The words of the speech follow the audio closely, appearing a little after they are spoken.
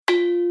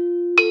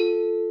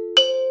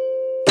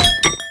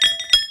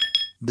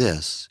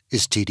This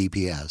is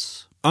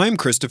TDPS. I'm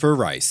Christopher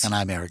Rice. And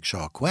I'm Eric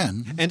Shaw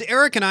Quinn. And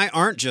Eric and I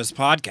aren't just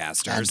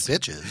podcasters. And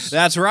bitches.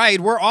 That's right.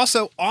 We're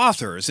also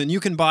authors, and you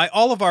can buy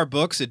all of our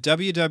books at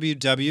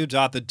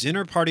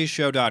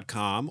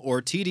www.thedinnerpartyshow.com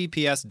or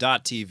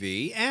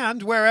tdps.tv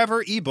and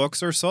wherever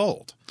ebooks are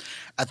sold.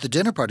 At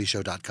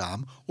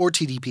thedinnerpartyshow.com or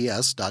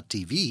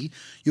tdps.tv,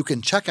 you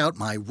can check out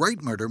my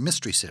Right Murder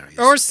mystery series.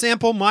 Or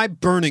sample my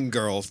Burning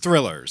Girl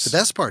thrillers. The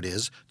best part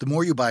is, the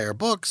more you buy our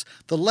books,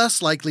 the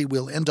less likely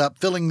we'll end up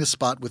filling the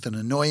spot with an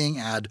annoying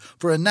ad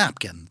for a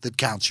napkin that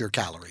counts your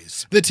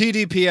calories. The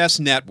TDPS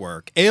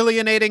Network,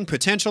 alienating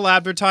potential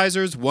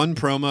advertisers one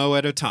promo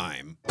at a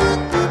time.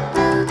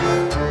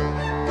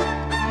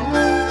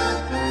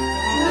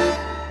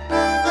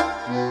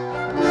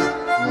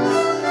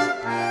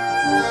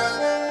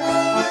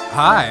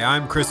 Hi,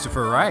 I'm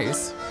Christopher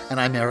Rice. And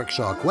I'm Eric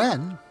Shaw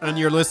Quinn. And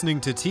you're listening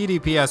to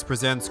TDPS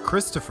Presents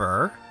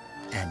Christopher.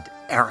 And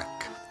Eric.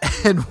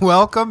 And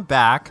welcome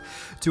back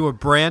to a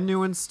brand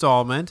new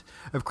installment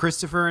of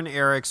Christopher and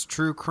Eric's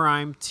True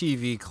Crime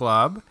TV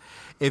Club.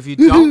 If you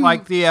don't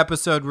like the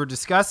episode we're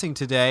discussing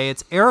today,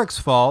 it's Eric's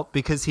fault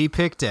because he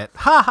picked it.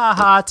 Ha ha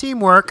ha,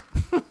 teamwork.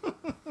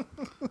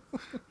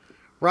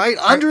 Right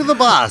under the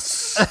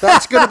bus.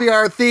 That's going to be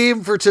our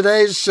theme for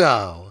today's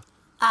show.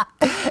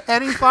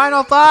 Any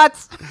final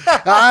thoughts?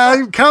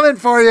 I'm coming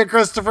for you,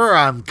 Christopher.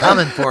 I'm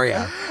coming for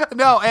you.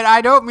 No, and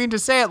I don't mean to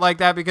say it like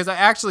that because I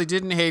actually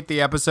didn't hate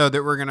the episode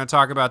that we're going to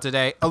talk about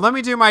today. Let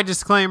me do my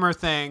disclaimer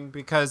thing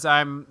because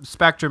I'm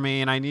Spectrum-y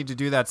and I need to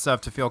do that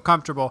stuff to feel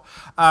comfortable.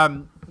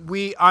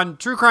 We, on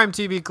True Crime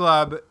TV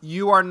Club,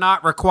 you are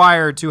not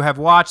required to have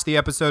watched the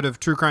episode of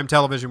True Crime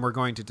Television we're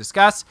going to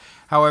discuss.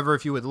 However,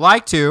 if you would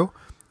like to,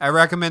 I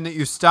recommend that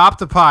you stop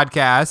the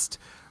podcast,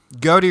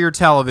 go to your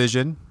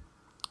television,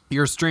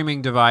 your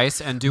streaming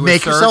device, and do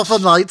Make a search. yourself a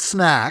light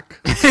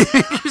snack. Make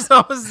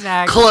yourself a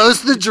snack.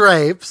 Close the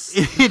drapes.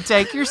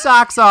 Take your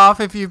socks off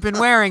if you've been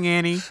wearing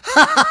any.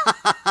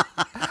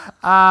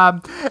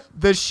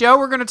 The show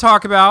we're going to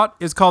talk about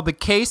is called The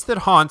Case That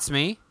Haunts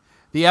Me.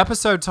 The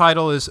episode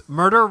title is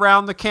Murder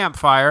Around the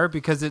Campfire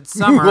because it's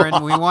summer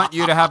and we want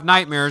you to have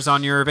nightmares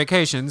on your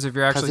vacations if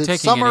you're actually taking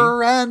it's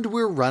summer and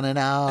we're running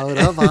out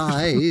of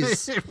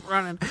ice.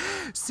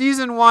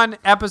 Season 1,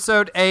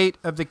 Episode 8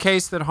 of The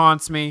Case That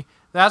Haunts Me.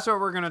 That's what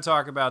we're going to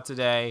talk about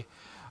today.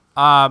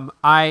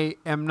 I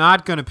am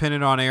not going to pin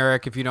it on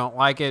Eric if you don't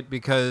like it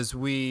because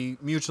we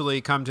mutually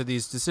come to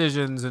these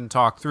decisions and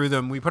talk through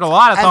them. We put a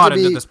lot of thought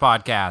into this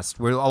podcast.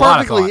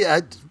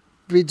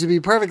 To be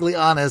perfectly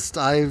honest,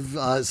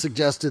 I've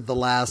suggested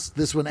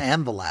this one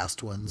and the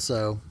last one.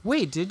 So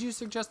wait, did you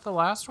suggest the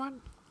last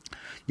one?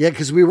 Yeah,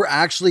 because we were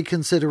actually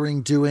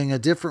considering doing a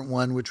different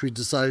one, which we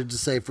decided to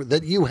save for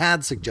that you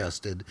had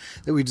suggested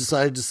that we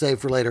decided to save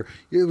for later.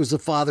 It was a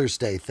Father's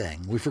Day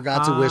thing. We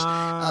forgot to wish.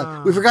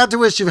 We forgot to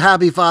wish you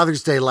happy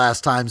Father's Day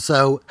last time.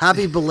 So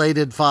happy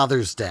belated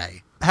Father's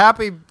Day.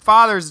 Happy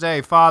Father's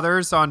Day,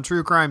 fathers on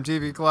True Crime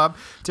TV Club.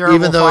 Terrible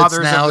Even though fathers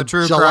it's now of the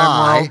True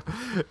July.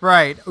 Crime world.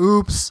 Right.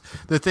 Oops.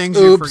 The things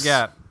you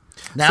forget.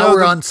 Now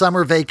we're on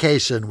summer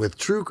vacation with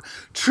True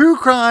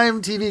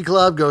Crime TV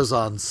Club goes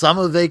on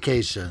summer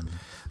vacation.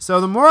 So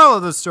the moral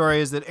of the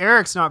story is that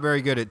Eric's not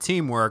very good at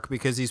teamwork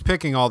because he's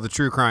picking all the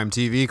True Crime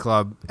TV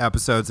Club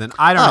episodes, and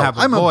I don't have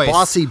a voice. I'm a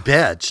bossy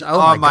bitch.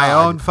 On my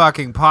own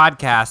fucking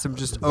podcast. I'm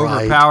just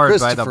overpowered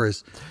by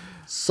Christopher's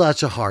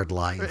such a hard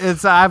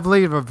life. I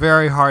believe a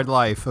very hard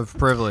life of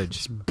privilege.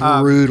 It's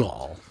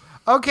brutal.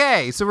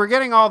 Okay, so we're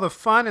getting all the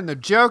fun and the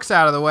jokes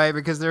out of the way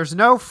because there's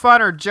no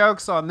fun or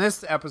jokes on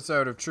this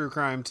episode of True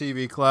Crime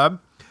TV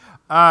Club.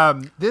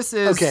 This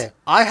is... Okay,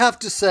 I have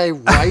to say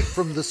right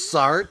from the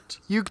start...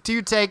 You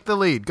take the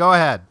lead. Go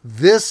ahead.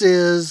 This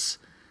is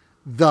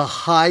the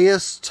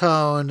highest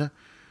tone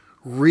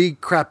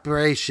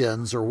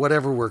recreations, or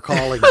whatever we're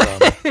calling them.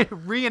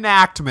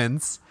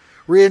 Reenactments.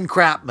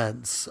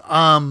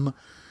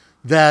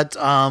 That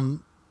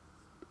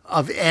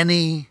of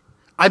any...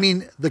 I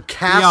mean, the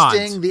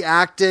casting, the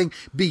acting,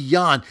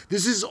 beyond.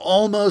 This is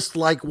almost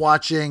like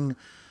watching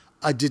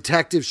a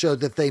detective show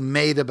that they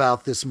made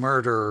about this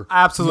murder.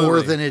 Absolutely.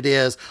 More than it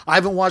is. I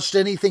haven't watched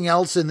anything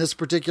else in this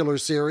particular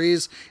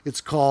series.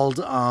 It's called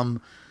the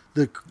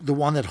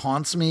one that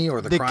haunts me, or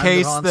the crime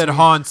case that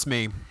haunts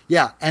me.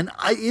 Yeah, and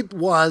it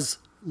was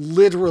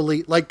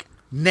literally like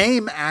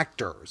name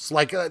actors.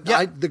 Like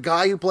the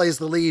guy who plays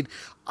the lead,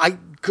 I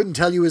couldn't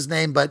tell you his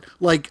name, but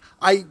like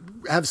I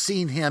have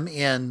seen him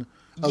in.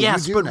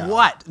 Yes, but know.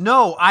 What?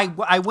 No,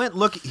 I went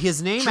look.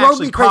 His name Drove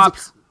actually me crazy.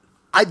 pops.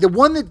 The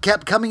one that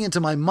kept coming into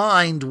my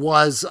mind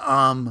was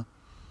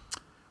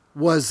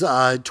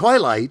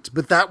Twilight,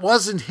 but that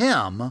wasn't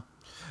him.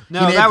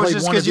 No, that was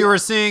just because you were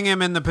seeing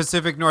him in the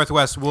Pacific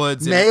Northwest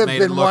woods. May have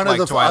been one of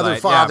the other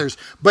fathers,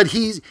 yeah. But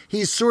he's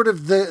sort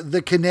of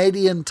the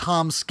Canadian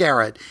Tom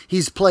Skerritt.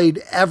 He's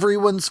played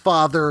everyone's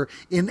father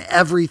in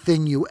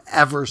everything you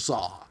ever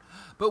saw.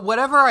 But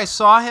whatever I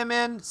saw him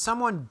in,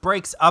 someone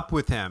breaks up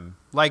with him,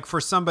 like for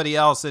somebody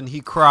else, and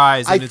he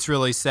cries, and it's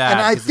really sad.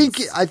 And I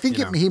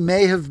think he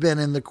may have been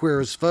in the Queer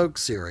as Folk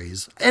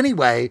series.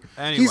 Anyway.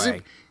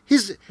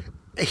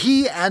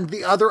 He and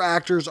the other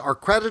actors are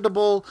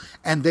creditable,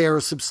 and they're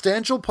a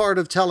substantial part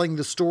of telling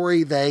the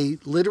story. They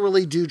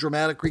literally do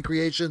dramatic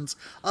recreations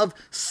of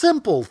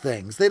simple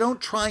things. They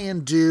don't try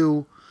and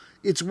do.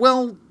 It's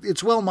well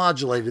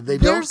modulated. They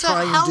don't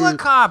try and do. There's a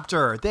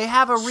helicopter. They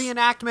have a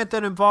reenactment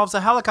that involves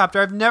a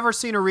helicopter. I've never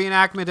seen a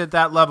reenactment at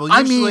that level.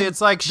 Usually it's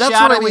like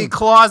shadowy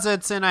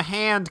closets and a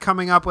hand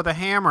coming up with a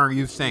hammer,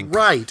 you think.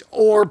 Right.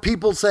 Or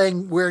people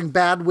saying wearing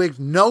bad wigs.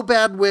 No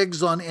bad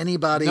wigs on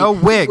anybody. No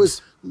wigs. It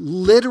was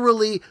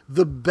literally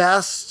the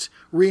best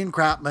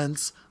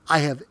reenactments I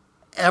have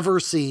ever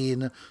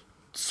seen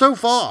so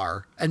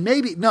far. And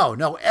maybe,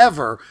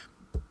 ever.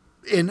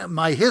 In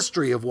my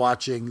history of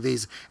watching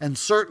these, and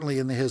certainly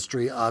in the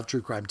history of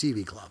True Crime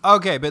TV Club.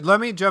 Okay, but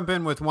let me jump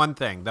in with one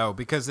thing, though,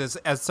 because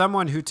as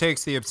someone who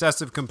takes the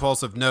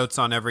obsessive-compulsive notes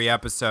on every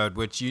episode,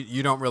 which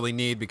you don't really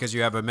need because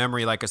you have a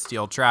memory like a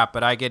steel trap,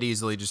 but I get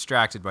easily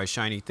distracted by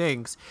shiny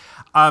things,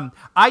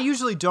 I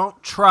usually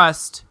don't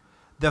trust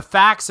the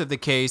facts of the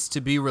case to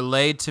be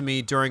relayed to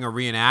me during a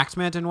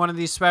reenactment in one of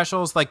these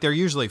specials. Like, they're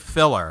usually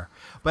filler.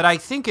 But I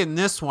think in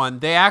this one,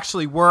 they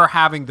actually were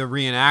having the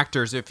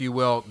reenactors, if you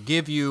will,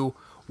 give you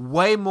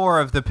way more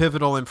of the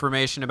pivotal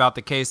information about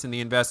the case and the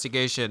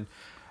investigation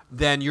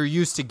than you're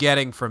used to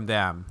getting from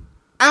them.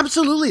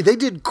 Absolutely. They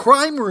did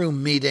crime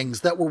room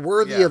meetings that were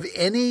worthy of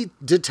any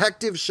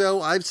detective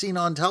show I've seen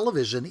on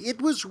television.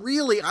 It was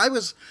really, I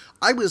was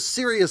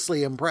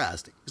seriously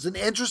impressed. It was an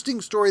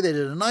interesting story. They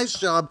did a nice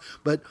job,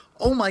 but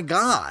oh my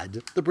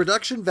God, the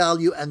production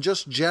value and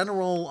just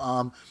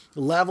general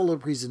level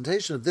of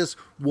presentation of this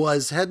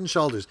was head and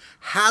shoulders.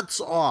 Hats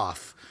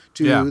off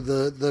to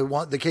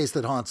the case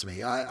that haunts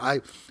me. I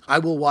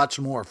will watch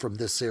more from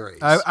this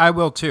series. I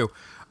will too.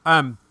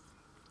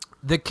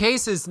 The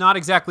case is not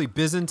exactly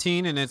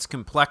Byzantine in its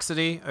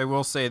complexity, I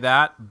will say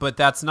that, but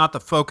that's not the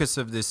focus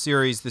of this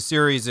series. The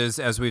series is,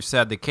 as we've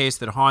said, the case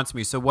that haunts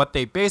me. So what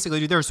they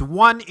basically do, there's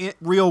one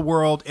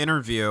real-world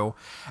interview,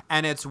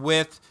 and it's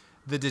with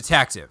the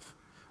detective,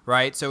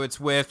 right? So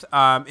it's with,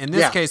 in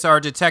this case, our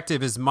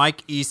detective is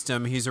Mike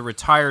Eastham. He's a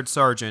retired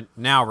sergeant,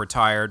 now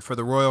retired, for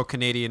the Royal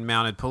Canadian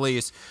Mounted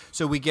Police.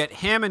 So we get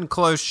him in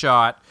close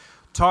shot,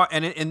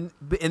 and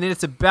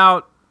it's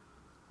about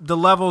the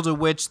level to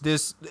which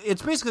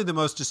it's basically the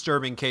most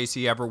disturbing case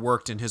he ever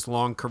worked in his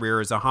long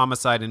career as a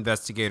homicide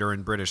investigator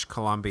in British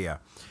Columbia.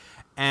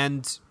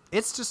 And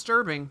it's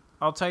disturbing.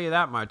 I'll tell you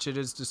that much. It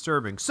is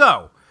disturbing.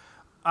 So,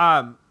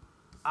 let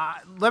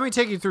me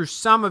take you through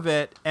some of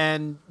it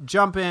and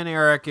jump in,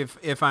 Eric,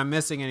 if I'm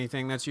missing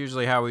anything. That's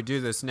usually how we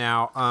do this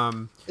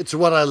now. It's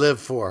what I live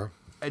for.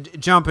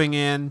 Jumping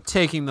in,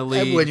 taking the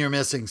lead. And when you're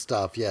missing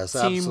stuff, yes,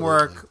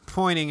 teamwork, absolutely.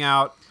 Pointing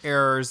out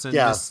errors and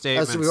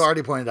misstatements. As we've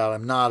already pointed out,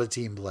 I'm not a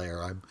team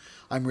player.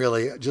 I'm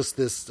really just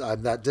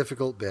I'm that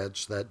difficult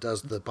bitch that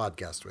does the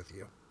podcast with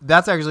you.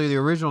 That's actually the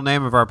original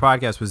name of our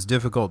podcast was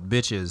Difficult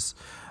Bitches.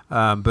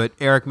 But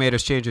Eric made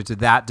us change it to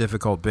That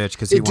Difficult Bitch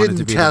because he wanted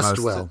to be the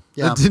most.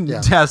 It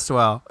didn't test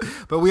well.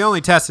 But we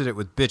only tested it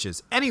with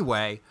bitches.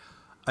 Anyway,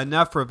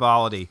 enough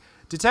frivolity.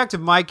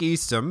 Detective Mike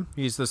Eastham,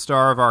 he's the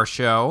star of our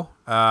show,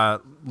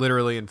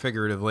 literally and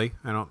figuratively.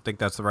 I don't think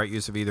that's the right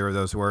use of either of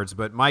those words,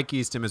 but Mike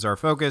Eastham is our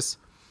focus.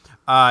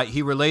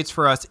 He relates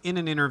for us in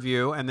an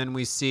interview, and then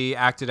we see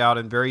acted out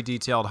in very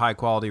detailed,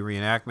 high-quality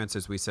reenactments,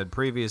 as we said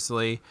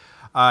previously.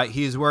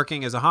 He's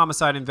working as a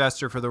homicide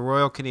investor for the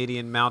Royal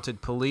Canadian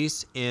Mounted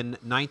Police in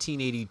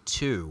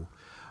 1982.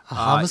 A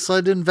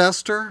homicide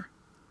investor?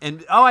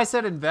 And I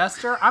said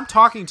investor? I'm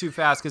talking too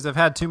fast because I've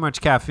had too much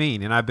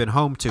caffeine and I've been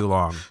home too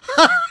long.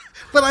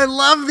 But I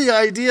love the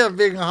idea of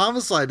being a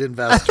homicide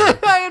investor.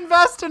 I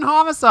invest in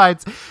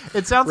homicides.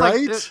 It sounds like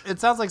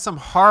it sounds like some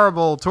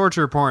horrible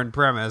torture porn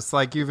premise.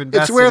 Like you've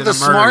invested. It's where in the a murder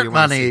smart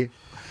money.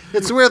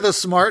 It's where the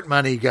smart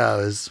money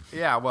goes.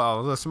 Yeah,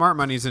 well, the smart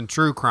money's in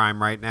true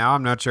crime right now.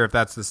 I'm not sure if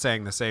that's the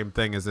same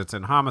thing as it's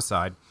in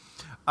homicide.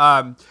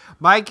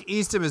 Mike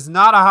Eastham is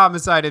not a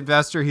homicide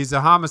investor. He's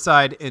a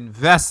homicide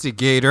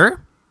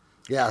investigator.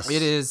 Yes.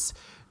 It is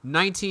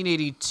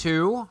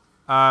 1982.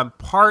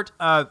 Part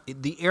of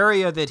the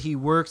area that he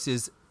works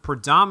is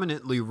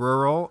predominantly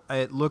rural.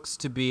 It looks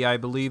to be, I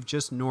believe,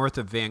 just north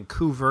of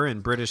Vancouver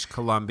in British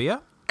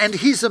Columbia. And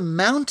he's a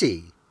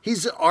Mountie.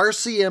 He's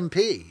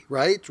RCMP,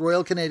 right?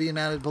 Royal Canadian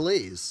Mounted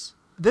Police.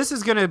 This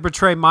is going to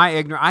betray my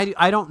ignorance.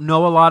 I don't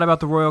know a lot about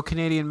the Royal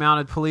Canadian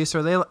Mounted Police.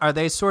 Are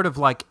they sort of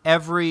like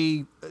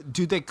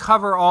do they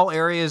cover all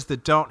areas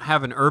that don't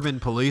have an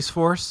urban police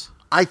force?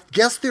 I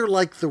guess they're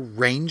like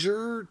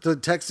the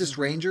Texas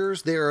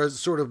Rangers. They're a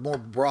sort of more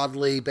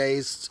broadly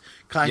based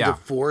kind of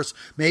force.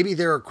 Maybe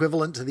they're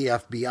equivalent to the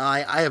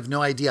FBI. I have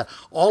no idea.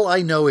 All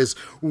I know is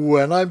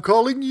when I'm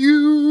calling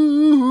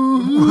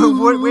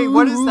you. Wait,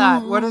 what is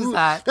that? What is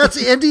that? That's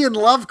Indian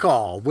Love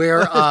Call,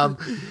 where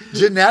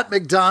Jeanette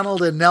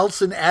MacDonald and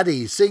Nelson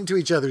Eddy sing to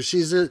each other.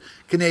 She's a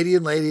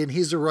Canadian lady and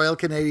he's a Royal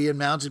Canadian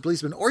Mounted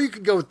Policeman. Or you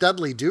could go with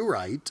Dudley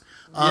Do-Right.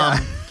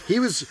 He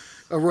was...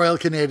 A Royal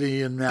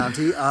Canadian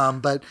Mountie,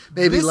 but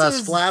maybe This less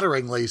is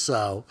flatteringly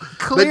so.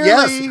 clearly- But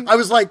yes, I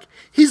was like,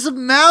 he's a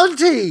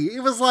Mountie.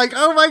 It was like,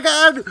 oh my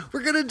God,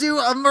 we're gonna do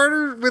a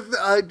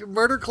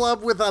murder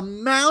club with a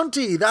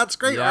Mountie. That's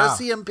great. Yeah.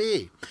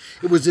 RCMP.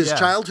 It was his Yeah.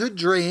 childhood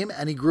dream,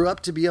 and he grew up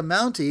to be a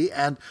Mountie.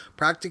 And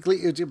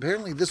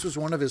apparently, this was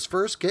one of his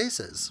first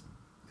cases.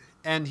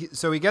 And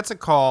so he gets a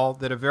call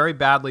that a very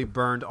badly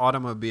burned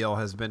automobile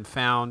has been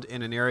found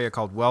in an area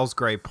called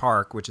Wellsgray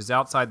Park, which is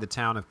outside the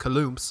town of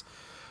Kaloops.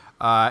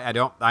 I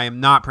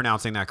am not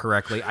pronouncing that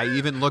correctly. I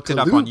even looked it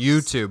up on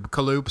YouTube.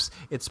 Kaloops.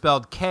 It's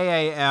spelled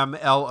Kamloops.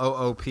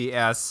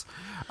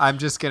 I'm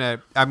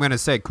gonna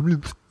say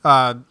Kaloops,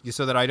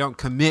 so that I don't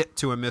commit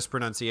to a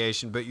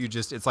mispronunciation, but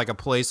it's like a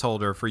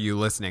placeholder for you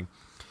listening.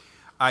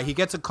 He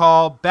gets a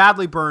call,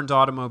 badly burned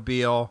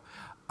automobile.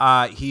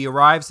 He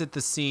arrives at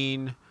the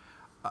scene.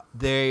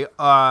 They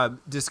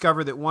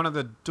discover that one of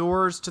the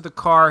doors to the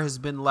car has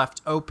been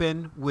left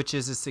open, which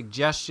is a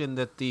suggestion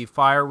that the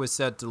fire was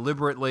set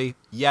deliberately.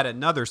 Yet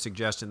another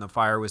suggestion the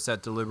fire was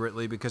set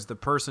deliberately because the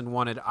person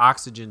wanted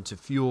oxygen to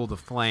fuel the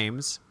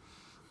flames.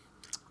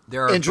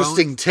 There are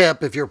Interesting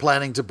tip if you're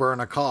planning to burn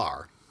a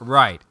car.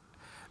 Right.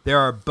 There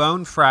are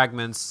bone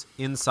fragments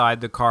inside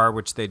the car,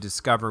 which they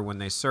discover when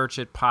they search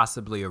it,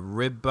 possibly a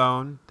rib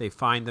bone. They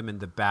find them in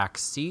the back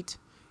seat.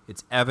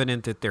 It's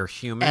evident that they're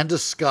human. And a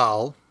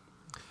skull.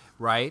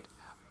 Right.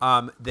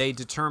 They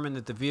determined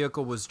that the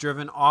vehicle was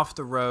driven off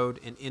the road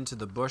and into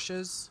the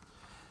bushes.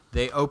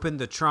 They opened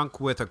the trunk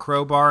with a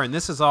crowbar, and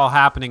this is all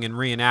happening in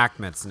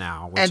reenactments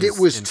now. And it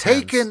was intense.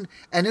 taken,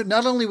 and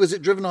not only was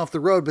it driven off the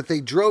road, but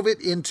they drove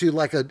it into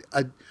like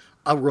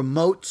a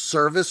remote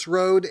service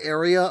road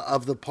area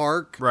of the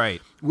park.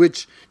 Right.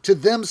 Which to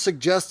them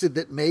suggested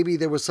that maybe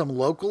there was some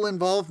local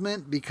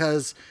involvement,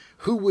 because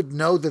who would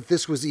know that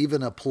this was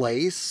even a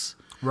place?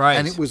 Right.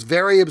 And it was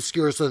very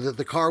obscure, so that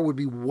the car would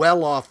be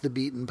well off the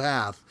beaten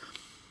path.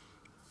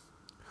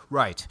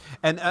 Right.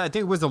 And I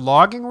think it was a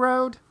logging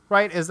road,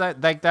 right? Is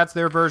that like that's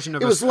their version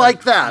of it? Was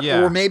like that,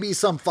 yeah. Or maybe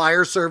some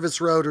fire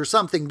service road or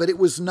something, but it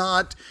was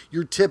not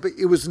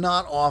it was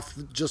not off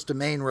just a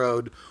main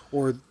road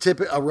or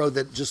a road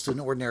that just an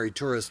ordinary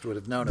tourist would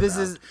have known about. This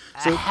is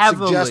so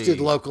heavily, suggested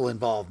local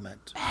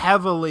involvement.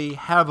 Heavily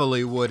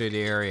wooded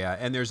area,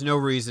 and there's no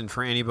reason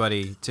for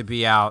anybody to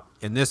be out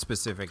in this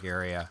specific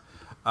area.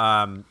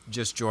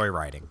 Just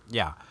joyriding.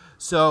 Yeah.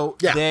 So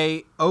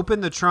They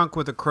open the trunk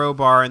with a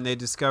crowbar and they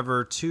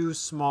discover two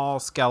small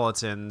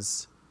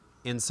skeletons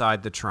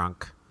inside the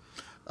trunk.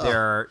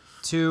 There are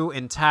two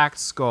intact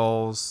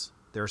skulls.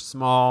 They're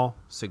small,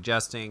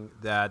 suggesting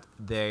that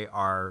they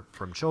are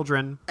from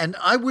children. And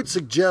I would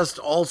suggest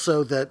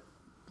also that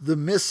the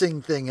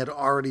missing thing had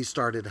already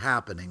started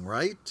happening,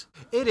 right?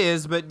 It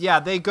is, but yeah,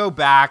 they go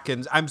back,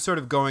 and I'm sort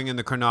of going in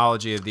the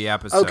chronology of the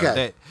episode.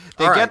 Okay.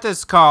 They get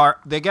this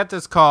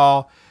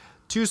call,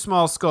 two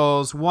small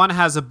skulls, one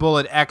has a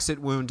bullet exit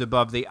wound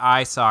above the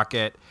eye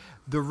socket.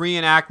 The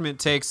reenactment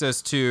takes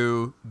us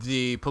to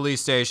the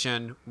police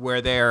station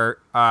where they're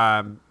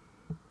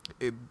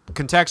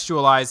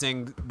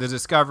contextualizing the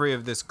discovery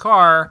of this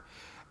car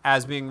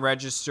as being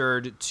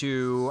registered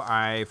to,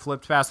 I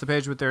flipped past the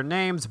page with their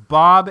names,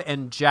 Bob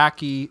and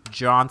Jackie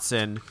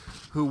Johnson,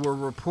 who were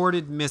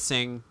reported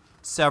missing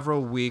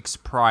several weeks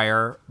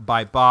prior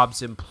by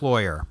Bob's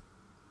employer.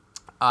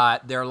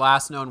 Their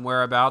last known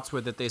whereabouts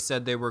were that they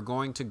said they were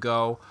going to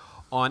go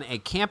on a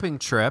camping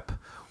trip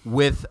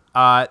with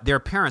their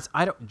parents.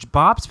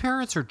 Bob's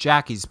parents or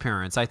Jackie's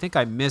parents? I think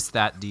I missed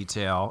that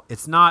detail.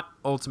 It's not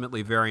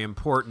ultimately very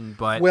important,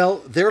 but well,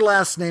 their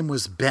last name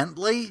was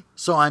Bentley,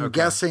 so I'm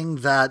guessing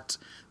that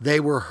they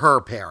were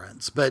her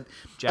parents. But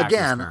Jackie's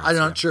again, parents, I'm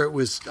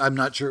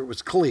not sure it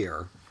was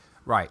clear.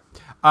 Right.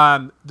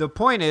 The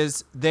point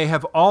is, they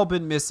have all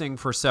been missing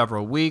for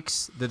several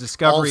weeks. The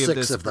discovery all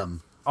six of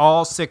them.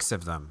 All six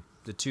of them.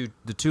 The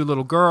two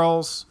little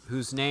girls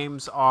whose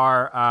names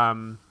are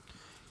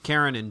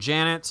Karen and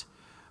Janet,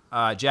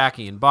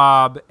 Jackie and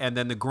Bob, and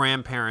then the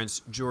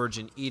grandparents, George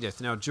and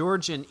Edith. Now,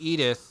 George and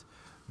Edith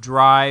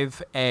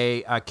drive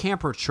a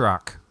camper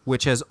truck,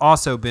 which has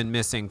also been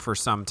missing for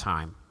some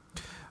time.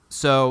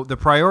 So the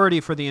priority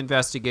for the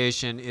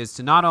investigation is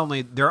to not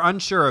only, they're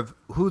unsure of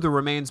who the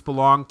remains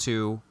belong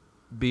to,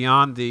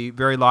 beyond the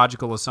very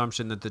logical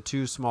assumption that the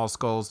two small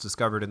skulls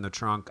discovered in the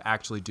trunk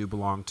actually do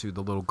belong to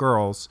the little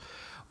girls.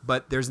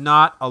 But there's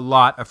not a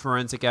lot of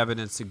forensic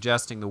evidence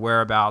suggesting the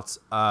whereabouts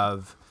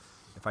of,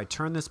 if I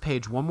turn this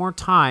page one more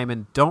time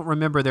and don't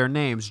remember their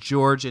names,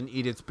 George and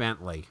Edith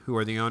Bentley, who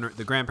are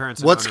the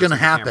grandparents. What's going to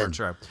happen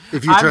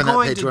if you turn that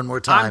page one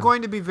more time? I'm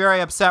going to be very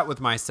upset with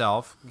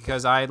myself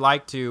because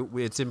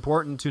it's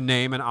important to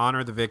name and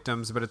honor the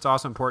victims, but it's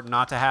also important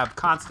not to have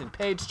constant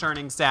page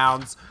turning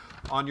sounds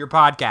on your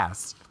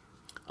podcast.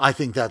 I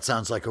think that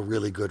sounds like a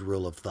really good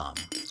rule of thumb.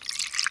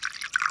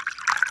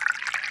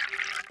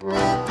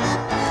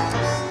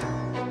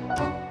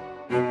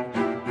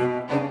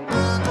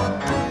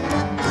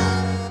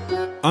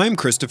 I'm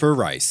Christopher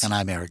Rice. And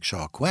I'm Eric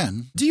Shaw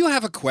Quinn. Do you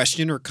have a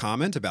question or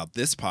comment about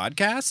this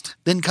podcast?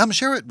 Then come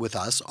share it with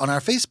us on our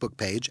Facebook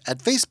page at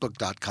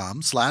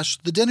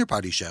facebook.com/The Dinner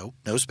Party Show,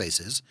 no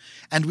spaces,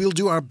 and we'll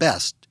do our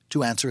best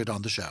to answer it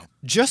on the show.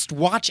 Just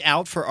watch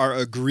out for our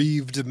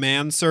aggrieved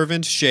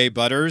manservant, Shea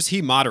Butters.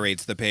 He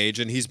moderates the page,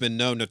 and he's been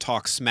known to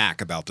talk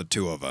smack about the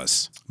two of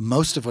us.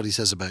 Most of what he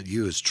says about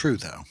you is true,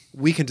 though.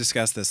 We can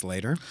discuss this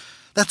later.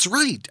 That's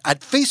right, at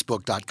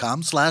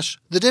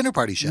facebook.com/The Dinner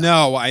Party Show.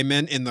 No, I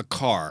meant in the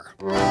car.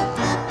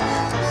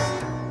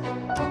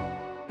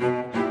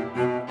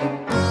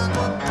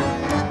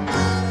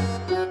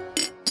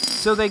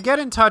 So they get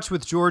in touch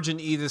with George and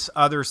Edith's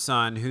other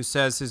son, who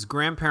says his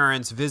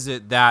grandparents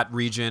visit that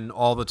region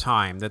all the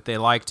time, that they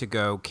like to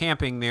go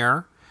camping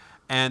there,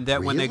 and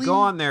that when they go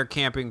on their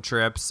camping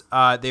trips,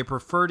 they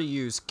prefer to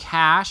use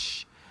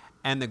cash,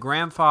 and the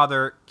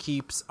grandfather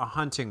keeps a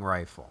hunting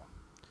rifle.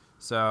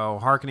 So,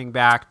 hearkening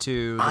back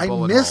to the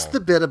bullet missed hole. the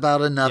bit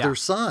about another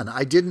son.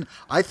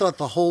 I thought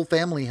the whole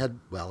family had,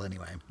 well,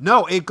 anyway.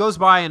 No, it goes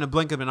by in a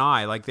blink of an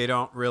eye. Like, they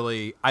don't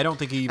really, I don't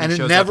think he even shows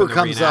shows up. And it never up in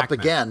comes the up reenactment.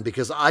 again,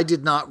 because I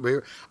did not,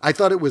 I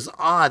thought it was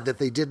odd that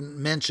they didn't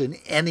mention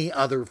any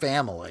other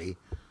family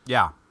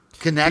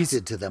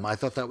connected to them. I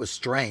thought that was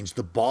strange.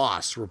 The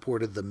boss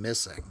reported them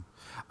missing.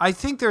 I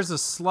think there's a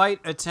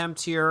slight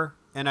attempt here,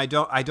 and I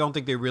don't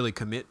think they really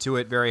commit to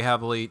it very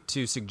heavily,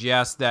 to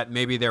suggest that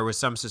maybe there was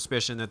some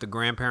suspicion that the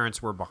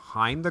grandparents were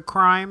behind the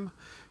crime,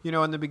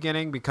 in the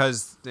beginning,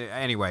 because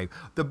anyway,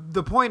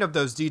 the point of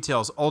those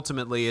details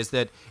ultimately is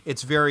that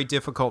it's very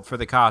difficult for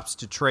the cops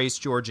to trace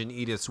George and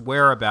Edith's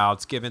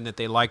whereabouts, given that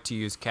they like to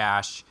use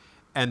cash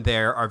and they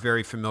are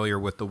very familiar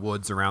with the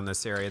woods around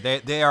this area.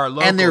 They are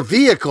local. And their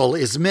vehicle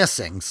is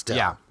missing still.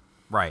 Yeah,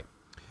 right.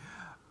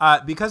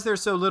 Because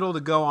there's so little to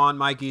go on,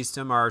 Mike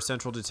Eastham, our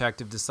central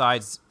detective,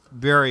 decides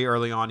very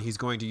early on he's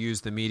going to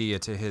use the media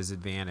to his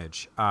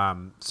advantage.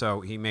 So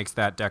he makes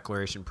that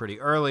declaration pretty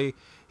early.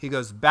 He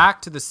goes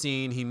back to the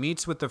scene. He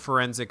meets with the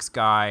forensics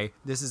guy.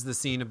 This is the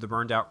scene of the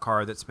burned out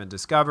car that's been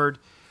discovered.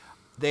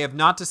 They have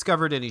not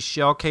discovered any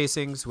shell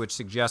casings, which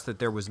suggests that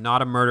there was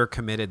not a murder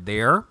committed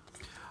there.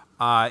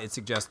 It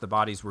suggests the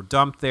bodies were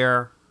dumped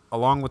there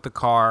along with the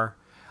car.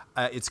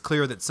 It's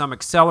clear that some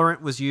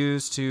accelerant was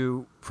used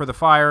for the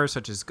fire,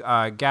 such as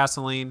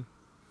gasoline.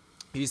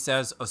 He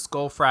says a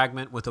skull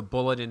fragment with a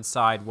bullet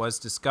inside was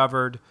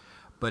discovered,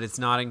 but it's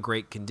not in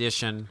great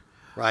condition.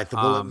 Right, the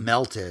bullet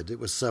melted. It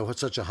was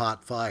such a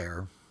hot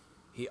fire.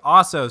 He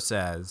also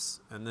says,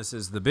 and this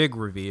is the big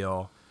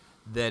reveal,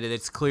 that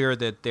it's clear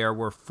that there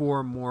were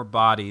 4 more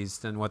bodies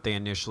than what they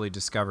initially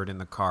discovered in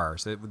the car.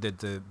 So that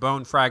the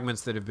bone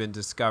fragments that have been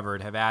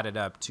discovered have added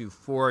up to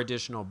 4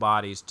 additional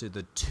bodies to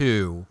the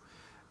 2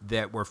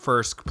 that were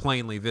first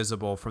plainly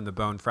visible from the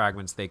bone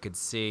fragments they could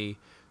see.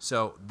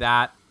 So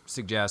that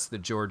suggests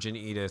that George and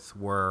Edith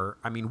were,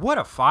 what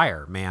a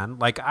fire, man.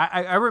 Like,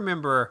 I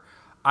remember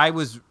I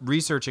was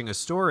researching a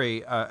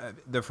story,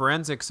 the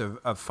forensics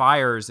of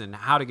fires and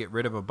how to get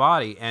rid of a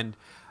body, and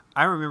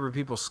I remember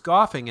people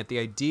scoffing at the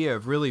idea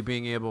of really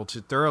being able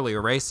to thoroughly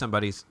erase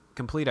somebody's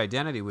complete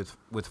identity with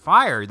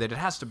fire, that it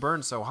has to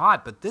burn so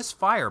hot. But this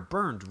fire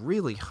burned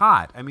really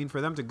hot.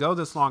 For them to go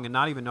this long and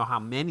not even know how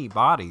many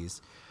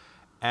bodies.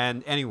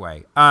 And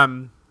anyway,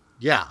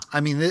 yeah,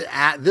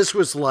 this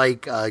was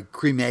like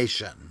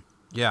cremation.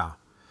 Yeah.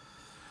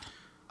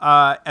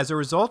 As a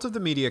result of the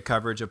media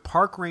coverage, a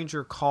park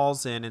ranger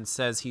calls in and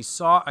says he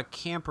saw a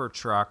camper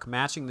truck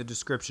matching the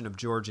description of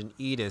George and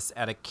Edith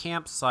at a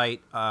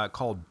campsite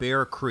called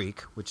Bear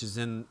Creek, which is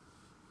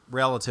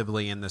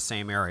relatively in the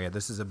same area.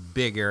 This is a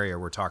big area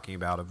we're talking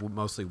about, of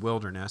mostly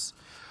wilderness.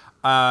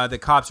 The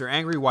cops are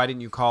angry. Why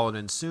didn't you call it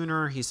in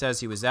sooner? He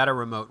says he was at a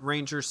remote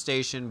ranger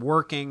station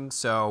working,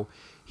 so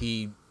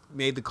he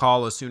made the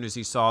call as soon as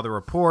he saw the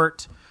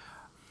report.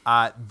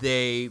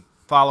 They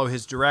follow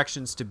his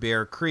directions to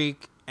Bear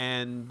Creek,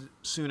 and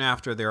soon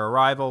after their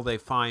arrival, they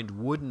find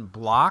wooden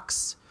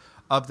blocks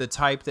of the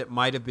type that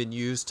might have been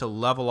used to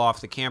level off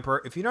the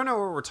camper. If you don't know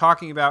what we're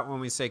talking about when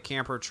we say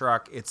camper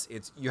truck, it's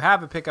you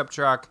have a pickup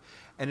truck,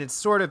 and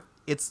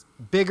it's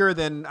bigger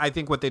than I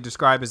think what they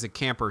describe as a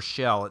camper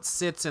shell. It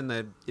sits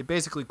it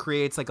basically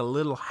creates like a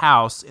little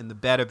house in the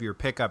bed of your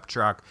pickup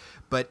truck,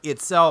 but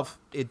itself,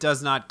 it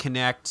does not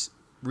connect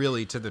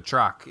really to the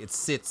truck. It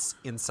sits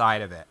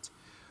inside of it.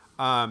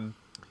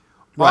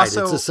 Right,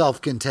 Also, it's a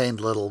self-contained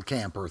little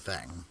camper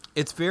thing.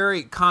 It's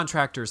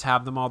contractors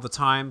have them all the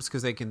times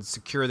because they can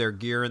secure their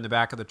gear in the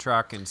back of the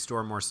truck and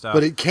store more stuff.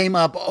 But it came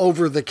up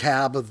over the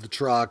cab of the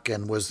truck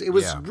and was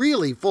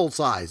really full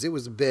size. It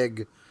was a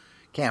big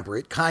camper.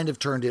 It kind of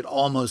turned it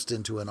almost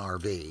into an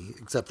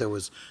RV, except there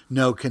was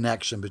no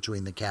connection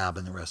between the cab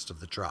and the rest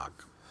of the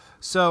truck.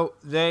 So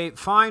they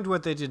find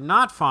what they did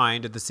not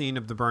find at the scene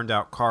of the burned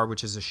out car,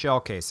 which is a shell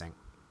casing.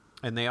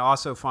 And they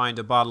also find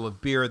a bottle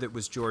of beer that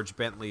was George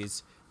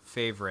Bentley's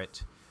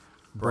favorite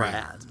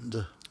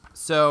brand.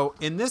 So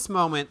in this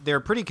moment, they're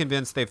pretty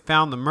convinced they've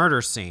found the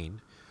murder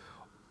scene.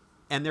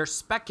 And their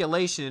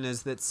speculation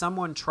is that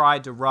someone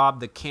tried to rob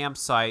the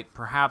campsite,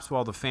 perhaps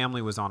while the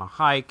family was on a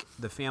hike.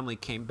 The family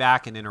came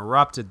back and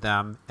interrupted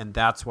them, and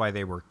that's why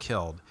they were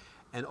killed.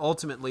 And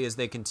ultimately, as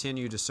they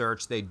continue to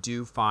search, they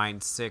do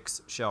find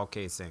 6 shell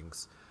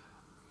casings,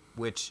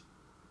 which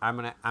I'm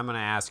gonna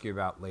ask you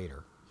about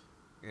later.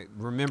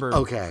 Remember,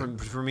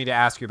 for me to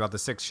ask you about the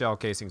 6 shell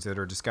casings that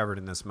are discovered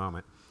in this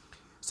moment.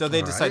 So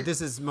they decide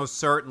this is most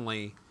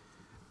certainly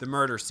the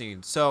murder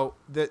scene. So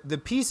the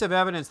piece of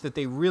evidence that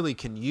they really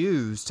can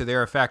use to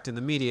their effect in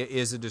the media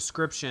is a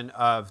description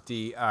of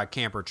the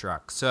camper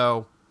truck.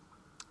 So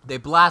they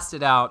blast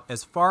it out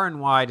as far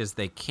and wide as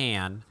they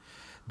can.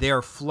 They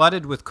are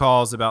flooded with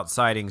calls about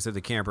sightings of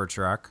the camper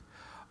truck.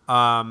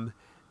 A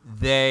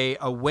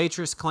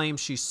waitress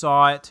claims she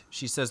saw it.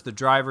 She says the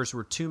drivers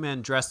were 2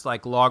 men dressed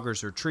like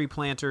loggers or tree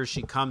planters.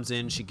 She comes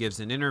in, she gives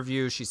an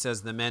interview. She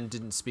says the men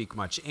didn't speak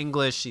much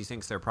English. She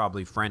thinks they're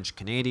probably French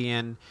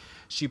Canadian.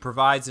 She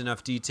provides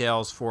enough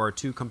details for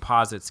 2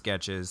 composite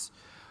sketches.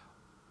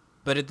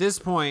 But at this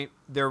point,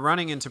 they're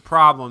running into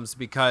problems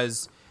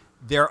because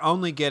they're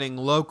only getting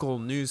local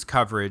news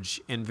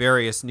coverage in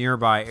various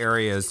nearby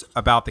areas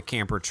about the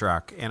camper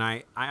truck.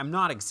 And I'm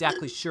not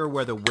exactly sure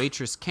where the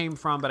waitress came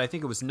from, but I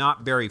think it was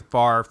not very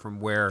far from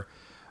where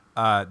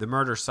the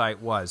murder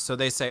site was. So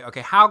they say,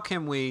 okay, how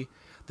can we...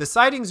 The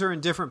sightings are in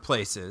different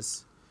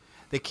places.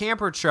 The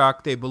camper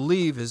truck, they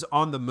believe, is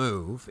on the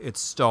move.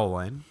 It's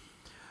stolen.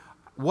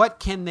 What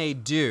can they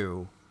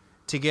do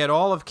to get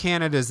all of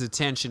Canada's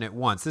attention at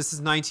once? This is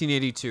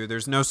 1982.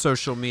 There's no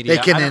social media.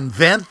 They can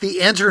invent the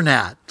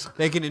internet.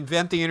 They can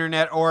invent the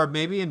internet, or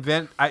maybe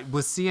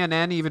was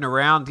CNN even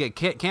around?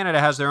 Canada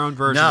has their own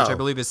version, which I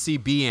believe is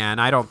CBN.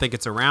 I don't think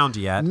it's around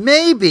yet.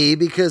 Maybe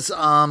because,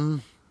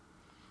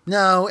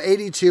 no,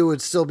 82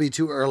 would still be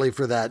too early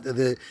for that.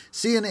 The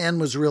CNN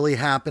was really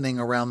happening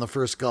around the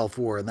first Gulf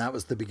War, and that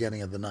was the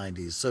beginning of the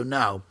 90s. So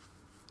no.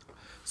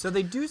 So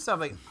they do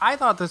something. I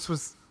thought this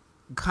was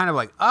kind of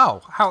like,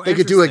 oh, how they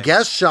could do a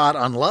guest shot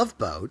on Love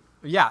Boat.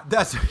 Yeah,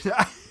 that's.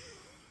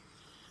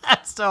 I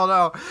still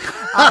know.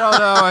 I don't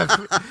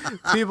know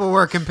if people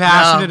were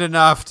compassionate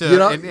enough to. You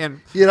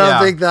don't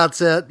think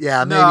that's it?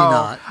 Yeah, maybe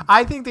not.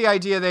 I think the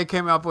idea they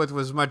came up with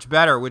was much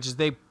better, which is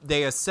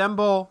they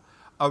assemble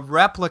a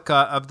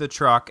replica of the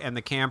truck and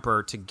the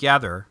camper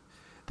together.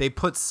 They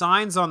put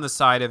signs on the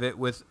side of it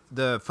with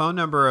the phone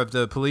number of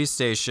the police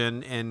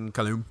station in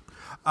Kaloum.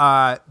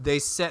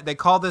 They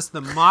call this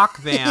the mock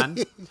van,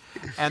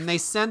 and they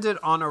send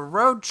it on a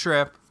road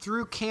trip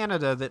through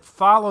Canada that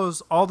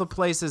follows all the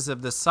places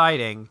of the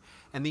sighting.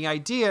 And the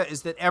idea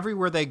is that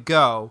everywhere they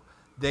go,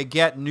 they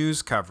get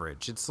news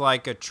coverage. It's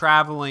like a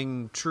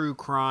traveling true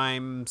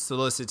crime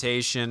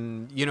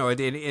solicitation.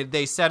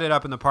 They set it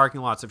up in the parking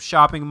lots of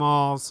shopping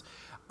malls.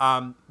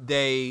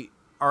 They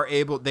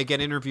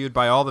get interviewed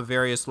by all the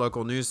various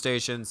local news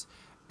stations,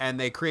 and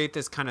they create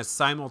this kind of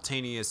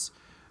simultaneous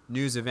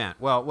news event.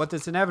 Well, what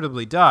this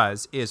inevitably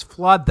does is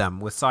flood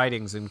them with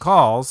sightings and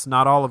calls,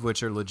 not all of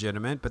which are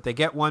legitimate, but they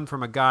get one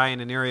from a guy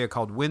in an area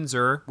called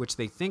Windsor, which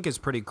they think is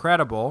pretty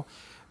credible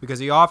because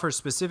he offers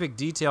specific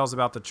details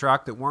about the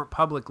truck that weren't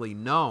publicly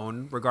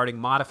known regarding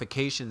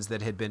modifications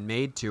that had been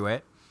made to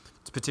it.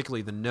 It's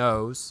particularly the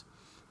nose.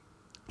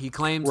 He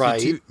claims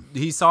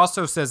he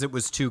also says it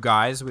was 2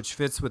 guys, which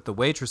fits with the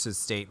waitress's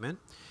statement.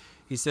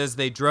 He says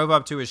they drove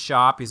up to his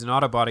shop. He's an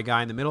auto body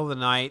guy in the middle of the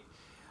night.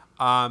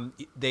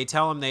 They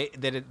tell him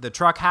the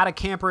truck had a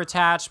camper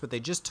attached, but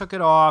they just took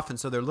it off, and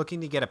so they're looking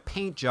to get a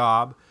paint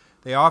job.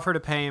 They offer to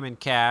pay him in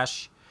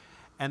cash,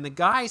 and the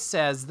guy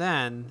says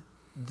then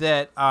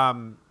that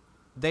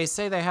they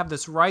say they have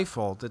this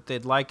rifle that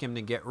they'd like him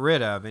to get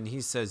rid of, and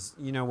he says,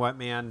 you know what,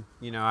 man,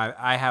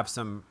 I have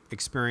some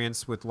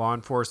experience with law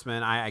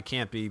enforcement. I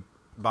can't be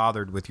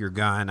bothered with your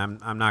gun.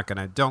 I'm not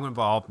gonna. Don't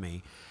involve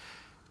me.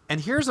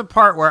 And here's a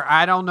part where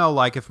I don't know,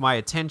 like if my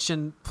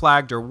attention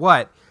flagged or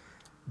what.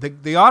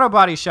 The auto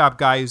body shop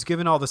guy who's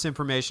given all this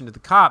information to the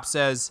cop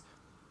says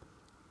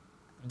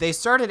they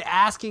started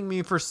asking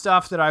me for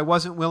stuff that I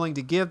wasn't willing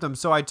to give them,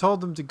 so I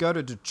told them to go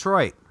to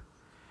Detroit.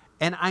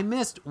 And I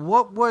missed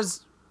what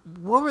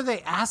were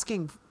they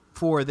asking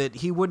for that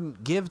he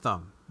wouldn't give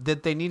them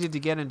that they needed to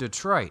get in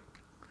Detroit?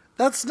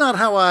 That's not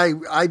how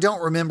I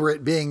don't remember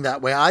it being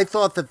that way. I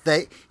thought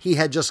that he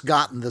had just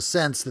gotten the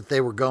sense that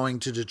they were going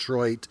to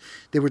Detroit.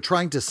 They were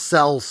trying to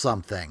sell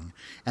something,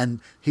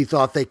 and he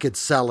thought they could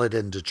sell it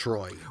in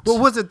Detroit. Well,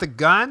 was it the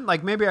gun?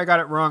 Like maybe I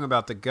got it wrong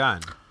about the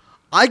gun.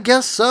 I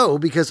guess so,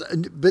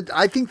 but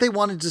I think they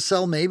wanted to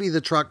sell maybe the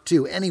truck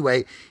too.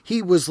 Anyway,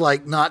 he was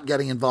like not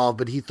getting involved,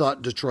 but he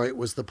thought Detroit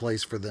was the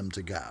place for them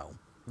to go.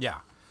 Yeah.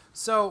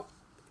 So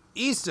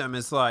Eastham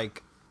is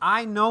like,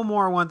 I no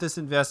more want this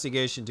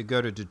investigation to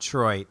go to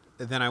Detroit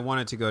than I want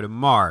it to go to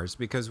Mars,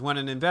 because when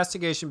an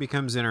investigation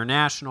becomes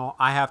international,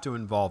 I have to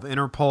involve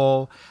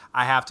Interpol.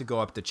 I have to go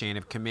up the chain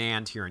of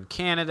command here in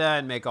Canada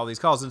and make all these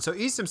calls. And so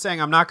Eastham's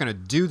saying, I'm not going to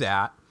do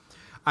that.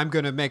 I'm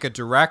going to make a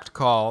direct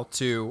call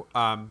to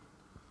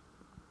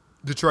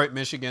Detroit,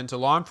 Michigan, to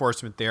law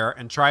enforcement there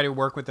and try to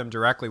work with them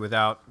directly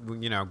without,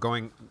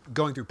 going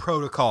through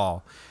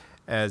protocol.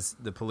 as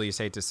the police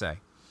hate to say.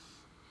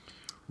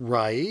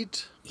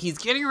 Right. He's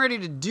getting ready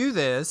to do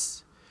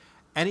this,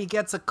 and he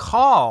gets a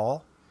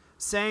call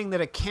saying that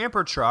a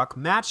camper truck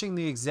matching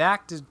the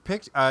exact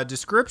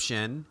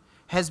description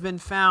has been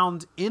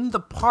found in the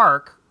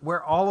park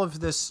where all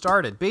of this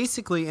started,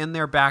 basically in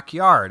their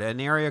backyard, an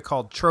area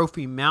called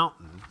Trophy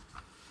Mountain.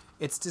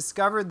 It's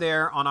discovered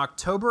there on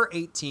October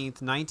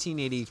 18th,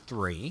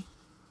 1983.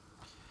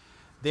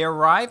 They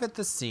arrive at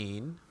the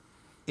scene.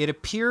 It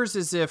appears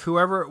as if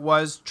whoever it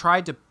was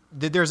tried to...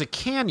 There's a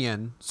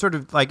canyon, sort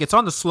of like it's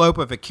on the slope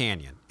of a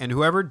canyon, and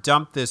whoever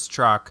dumped this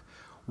truck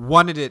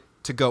wanted it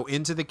to go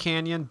into the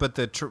canyon, but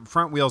the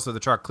front wheels of the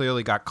truck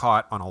clearly got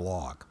caught on a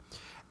log.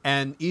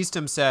 And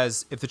Eastham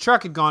says if the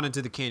truck had gone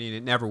into the canyon,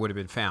 it never would have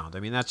been found. I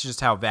mean, that's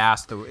just how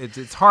vast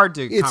it's hard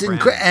to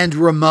comprehend. And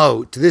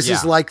remote. This Yeah.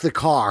 is like the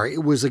car.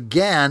 It was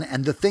again,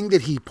 and the thing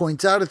that he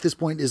points out at this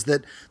point is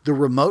that the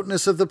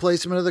remoteness of the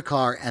placement of the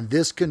car, and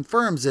this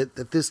confirms it,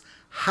 that this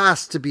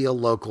has to be a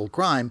local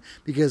crime,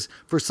 because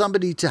for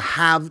somebody to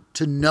have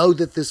to know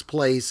that this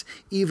place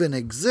even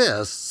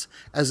exists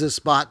as a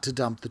spot to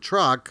dump the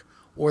truck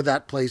or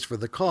that place for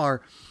the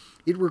car,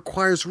 it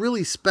requires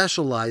really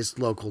specialized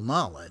local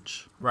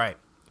knowledge. Right.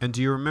 And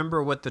do you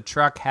remember what the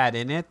truck had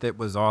in it that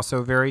was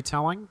also very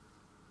telling?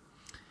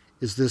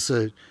 Is this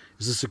a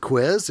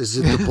quiz? Is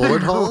it the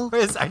bullet hole?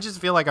 I just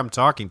feel like I'm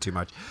talking too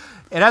much.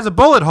 It has a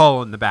bullet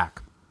hole in the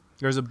back.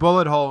 There's a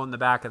bullet hole in the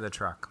back of the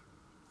truck.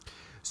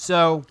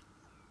 So...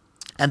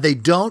 And they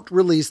don't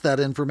release that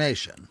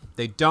information.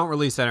 They don't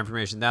release that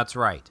information. That's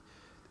right.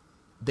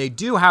 They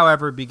do,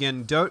 however,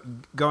 begin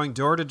going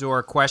door to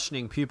door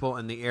questioning people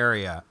in the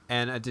area.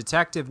 And a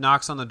detective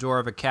knocks on the door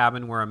of a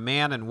cabin where a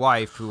man and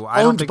wife who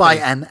I don't think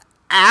an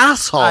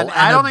asshole,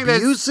 an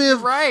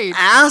abusive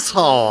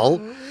asshole,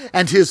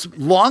 and his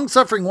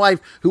long-suffering wife,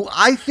 who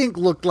I think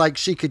looked like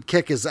she could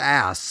kick his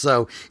ass.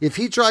 So if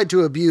he tried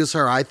to abuse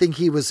her, I think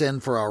he was in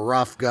for a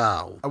rough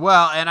go.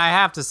 Well, and I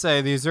have to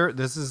say, this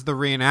is the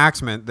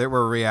reenactment that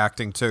we're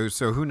reacting to,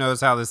 so who knows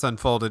how this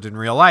unfolded in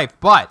real life.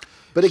 But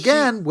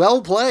again,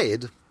 well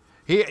played.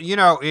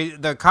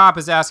 The cop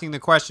is asking the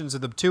questions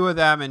of the two of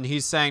them, and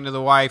he's saying to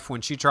the wife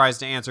when she tries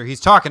to answer, he's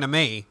talking to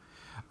me.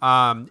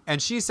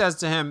 And she says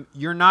to him,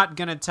 "You're not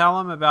going to tell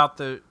him about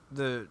the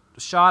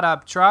shot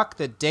up truck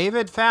that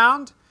David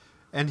found?"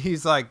 And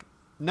he's like,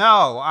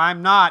 "No,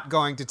 I'm not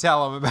going to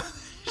tell him about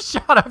the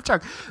shot up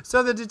truck."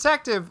 So the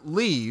detective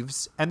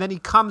leaves, and then he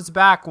comes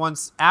back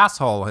once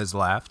asshole has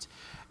left,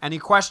 and he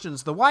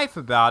questions the wife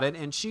about it,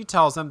 and she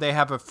tells him they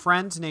have a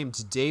friend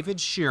named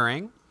David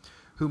Shearing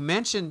who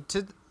mentioned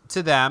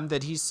to them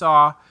that he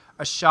saw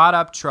a shot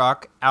up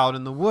truck out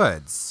in the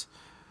woods.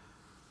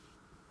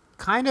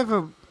 Kind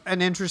of an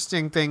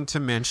interesting thing to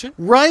mention.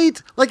 Right?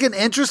 Like an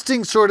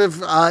interesting sort of,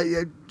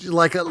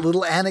 like a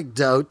little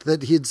anecdote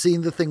that he had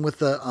seen the thing with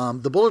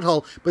the bullet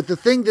hole. But the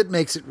thing that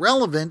makes it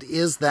relevant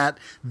is that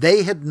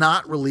they had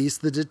not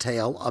released the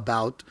detail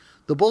about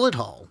the bullet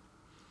hole.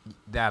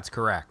 That's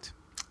correct.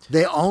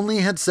 They only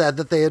had said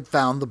that they had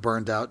found the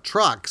burned out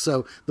truck.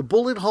 So the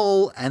bullet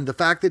hole and the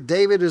fact that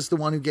David is the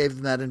one who gave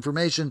them that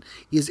information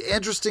is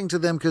interesting to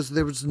them because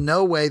there was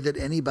no way that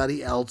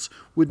anybody else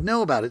would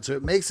know about it. So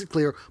it makes it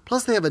clear.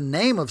 Plus they have a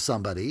name of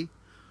somebody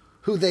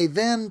who they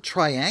then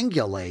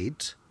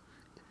triangulate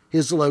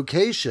his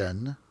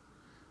location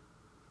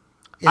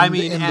in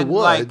the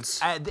woods.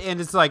 And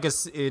it's like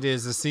it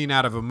is a scene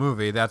out of a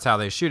movie. That's how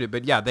they shoot it.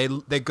 But yeah,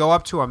 they go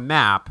up to a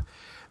map.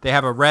 They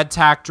have a red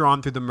tack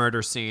drawn through the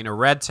murder scene, a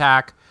red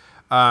tack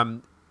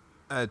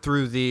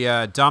through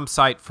the dump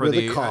site for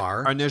the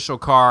car. Initial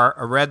car,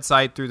 a red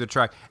site through the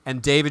truck,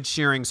 and David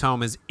Shearing's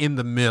home is in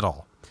the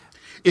middle.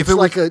 It's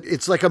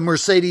like a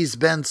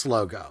Mercedes-Benz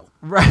logo.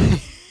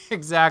 Right,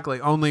 exactly,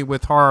 only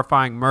with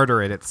horrifying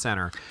murder at its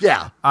center.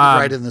 Yeah,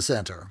 right in the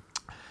center.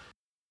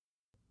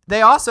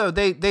 They also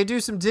they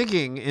do some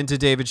digging into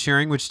David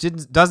Shearing, which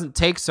doesn't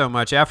take so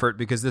much effort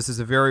because this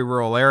is a very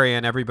rural area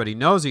and everybody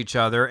knows each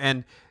other.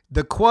 And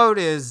the quote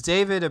is,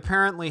 David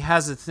apparently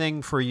has a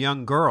thing for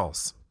young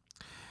girls.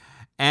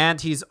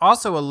 And he's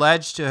also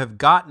alleged to have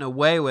gotten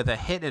away with a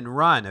hit and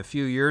run a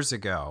few years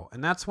ago.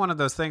 And that's one of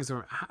those things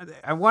where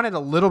I wanted a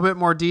little bit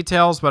more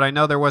details, but I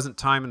know there wasn't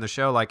time in the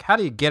show. Like, how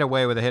do you get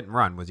away with a hit and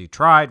run? Was he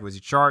tried? Was he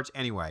charged?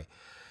 Anyway,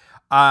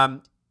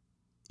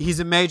 he's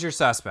a major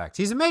suspect.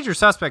 He's a major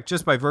suspect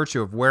just by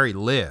virtue of where he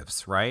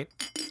lives, right?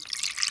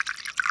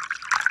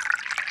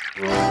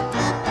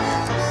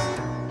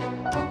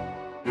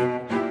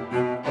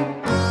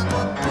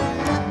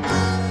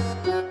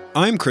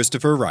 I'm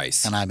Christopher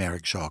Rice. And I'm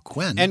Eric Shaw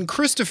Quinn. And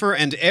Christopher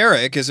and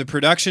Eric is a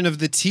production of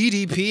the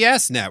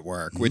TDPS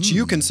Network, which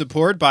you can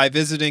support by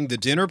visiting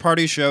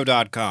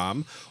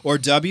thedinnerpartyshow.com or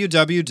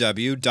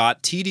www.tdps.tv.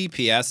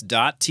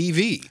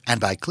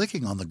 And by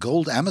clicking on the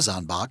gold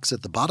Amazon box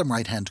at the bottom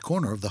right-hand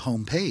corner of the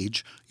home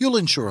page, you'll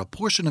ensure a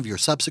portion of your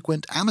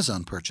subsequent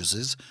Amazon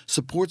purchases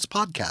supports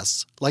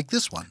podcasts like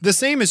this one. The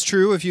same is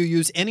true if you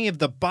use any of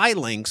the buy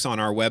links on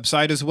our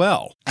website as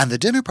well. And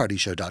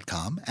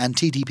thedinnerpartyshow.com and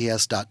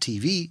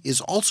tdps.tv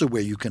is also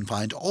where you can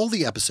find all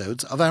the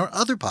episodes of our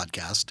other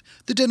podcast,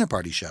 The Dinner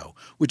Party Show,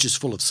 which is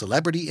full of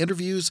celebrity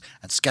interviews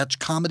and sketch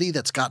comedy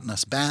that's gotten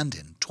us banned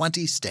in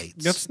 20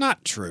 states. That's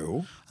not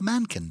true. A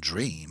man can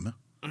dream.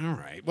 All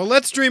right. Well,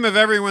 let's dream of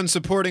everyone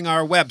supporting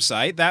our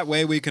website. That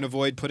way we can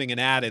avoid putting an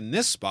ad in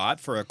this spot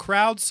for a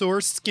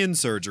crowdsourced skin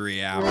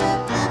surgery app.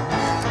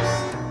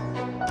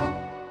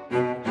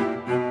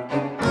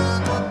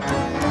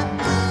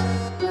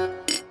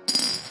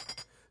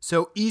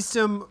 So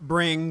Eastham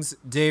brings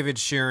David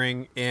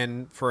Shearing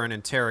in for an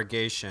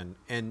interrogation,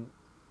 and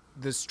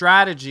the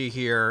strategy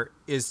here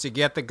is to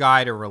get the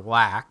guy to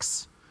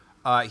relax.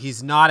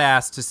 He's not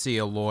asked to see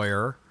a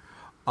lawyer.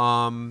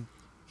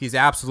 He's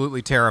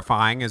absolutely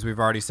terrifying, as we've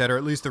already said, or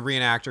at least the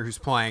reenactor who's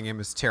playing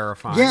him is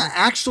terrifying. Yeah,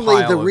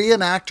 actually, the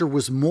reenactor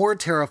was more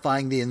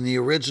terrifying than the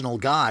original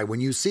guy. When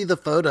you see the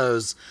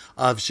photos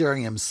of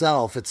Shearing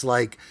himself, it's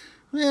like,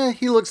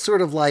 he looks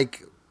sort of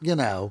like,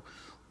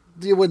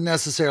 you wouldn't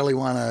necessarily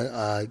want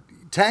to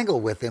tangle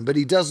with him, but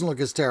he doesn't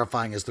look as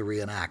terrifying as the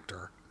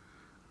reenactor.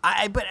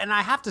 And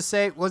I have to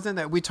say, wasn't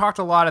that we talked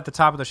a lot at the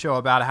top of the show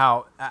about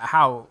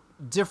how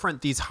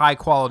different these high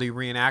quality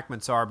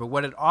reenactments are, but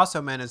what it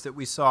also meant is that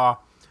we saw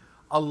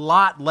a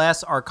lot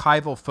less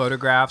archival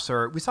photographs,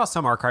 or we saw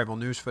some archival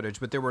news footage,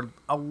 but there were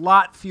a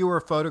lot fewer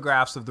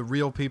photographs of the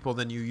real people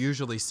than you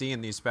usually see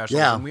in these specials.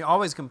 Yeah. And we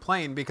always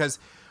complain because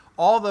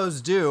all those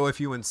do, if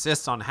you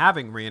insist on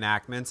having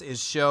reenactments,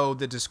 is show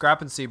the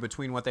discrepancy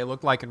between what they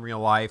look like in real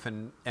life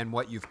and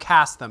what you've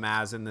cast them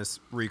as in this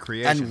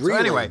recreation. And really, so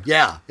anyway,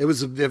 yeah, it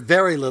was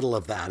very little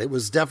of that. It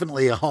was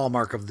definitely a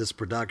hallmark of this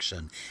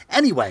production.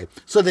 Anyway,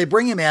 so they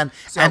bring him in,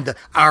 and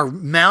our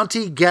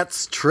Mountie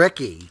gets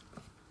tricky.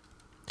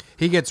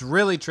 He gets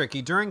really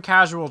tricky. During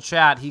casual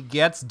chat, he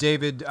gets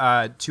David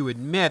to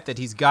admit that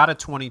he's got a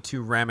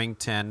 .22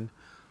 Remington,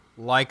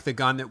 like the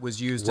gun that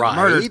was used in the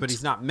murders, but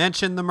he's not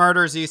mentioned the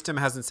murders. Eastham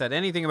hasn't said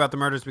anything about the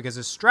murders because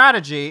his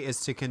strategy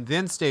is to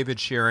convince David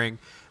Shearing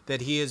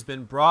that he has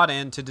been brought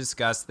in to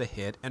discuss the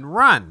hit and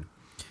run.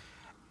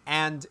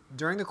 And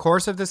during the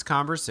course of this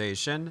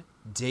conversation,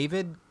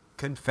 David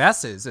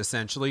confesses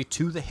essentially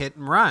to the hit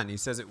and run. He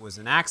says it was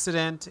an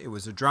accident. It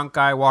was a drunk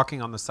guy walking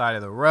on the side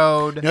of the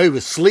road. No, he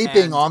was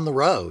sleeping on the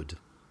road.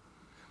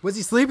 Was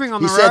he sleeping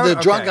on the road? He said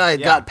the drunk guy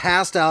had got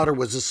passed out or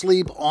was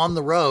asleep on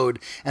the road,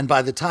 and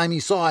by the time he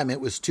saw him, it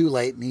was too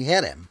late, and he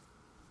hit him.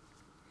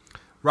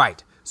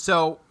 Right.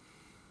 So,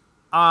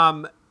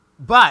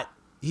 but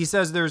he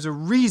says there's a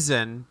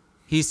reason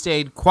he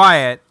stayed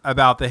quiet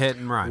about the hit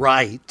and run.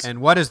 Right.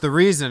 And what is the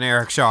reason,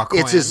 Eric Shaw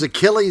Quinn? It's his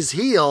Achilles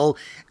heel.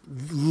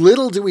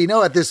 Little do we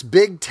know that this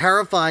big,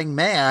 terrifying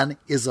man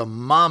is a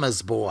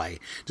mama's boy,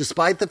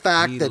 despite the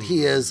fact that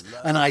he is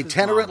an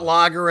itinerant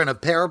logger and a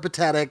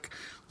peripatetic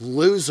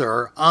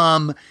loser.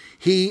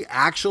 He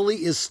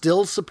actually is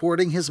still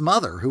supporting his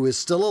mother, who is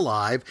still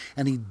alive,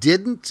 and he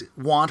didn't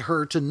want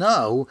her to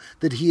know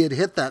that he had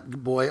hit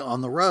that boy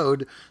on the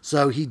road,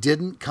 so he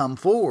didn't come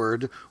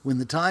forward when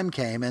the time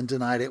came and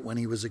denied it when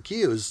he was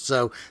accused.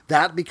 So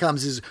that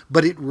becomes his,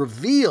 but it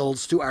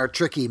reveals to our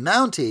tricky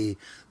Mountie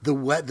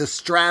the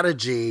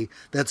strategy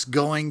that's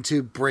going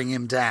to bring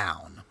him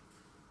down.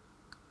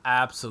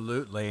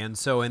 Absolutely. And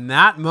so in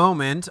that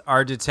moment,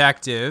 our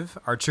detective,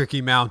 our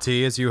tricky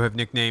Mountie, as you have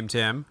nicknamed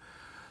him,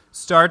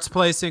 starts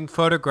placing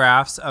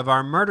photographs of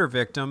our murder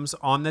victims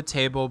on the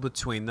table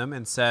between them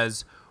and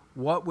says,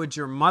 "What would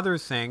your mother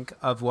think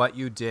of what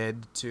you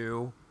did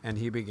to," and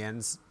he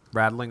begins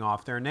rattling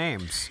off their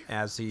names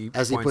as he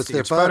puts to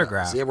their each photos.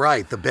 photograph. Yeah,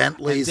 right. The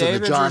Bentleys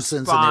and the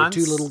Johnsons and their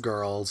two little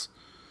girls.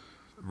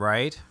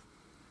 Right.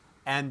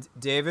 And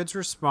David's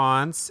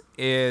response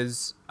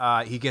is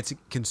he gets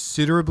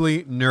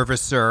considerably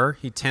nervouser.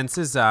 He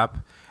tenses up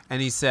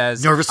and he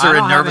says, nervouser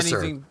and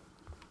nervouser.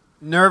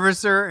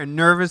 Nervouser and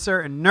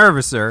nervouser and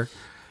nervouser.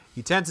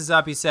 He tenses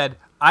up. He said,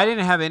 "I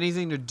didn't have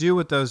anything to do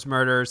with those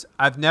murders.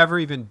 I've never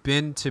even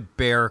been to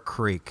Bear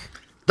Creek."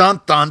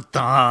 Dun, dun,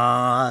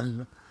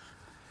 dun.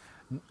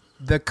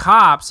 The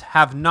cops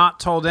have not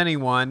told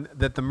anyone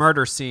that the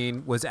murder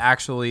scene was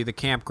actually the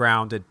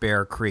campground at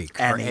Bear Creek,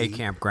 or a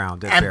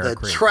campground at Bear Creek.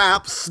 And the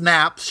trap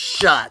snaps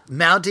shut.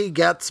 Mountie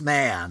gets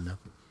man.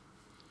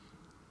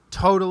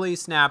 Totally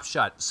snaps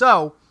shut.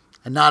 So...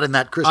 And not in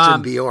that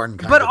Christian Bjorn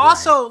kind but of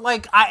also, way.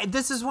 like,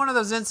 this is one of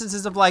those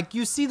instances of, like,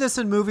 you see this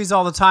in movies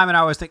all the time, and I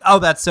always think, oh,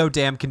 that's so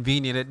damn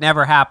convenient. It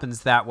never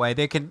happens that way.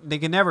 They can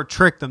never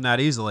trick them that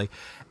easily.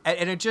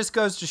 And it just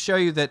goes to show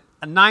you that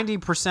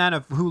 90%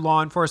 of who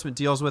law enforcement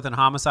deals with in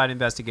homicide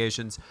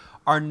investigations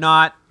are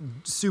not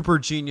super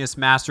genius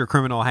master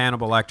criminal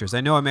Hannibal Lecters.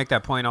 I know I make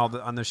that point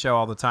on the show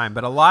all the time,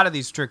 but a lot of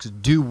these tricks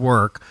do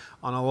work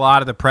on a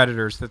lot of the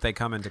predators that they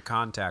come into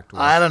contact with.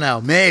 I don't know,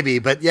 maybe,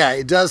 but yeah,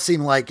 it does seem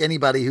like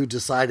anybody who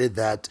decided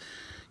that,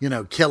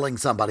 killing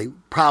somebody,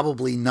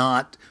 probably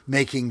not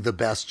making the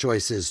best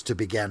choices to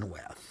begin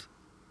with.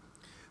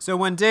 So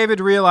when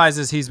David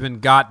realizes he's been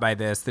got by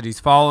this, that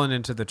he's fallen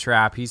into the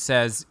trap, he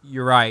says,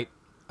 "You're right,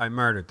 I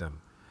murdered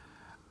them."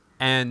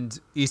 And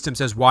Eastham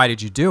says, "Why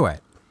did you do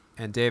it?"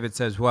 And David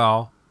says,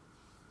 "Well,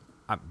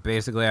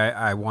 basically,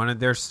 I wanted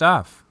their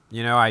stuff.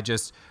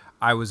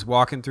 I was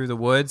walking through the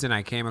woods and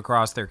I came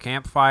across their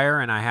campfire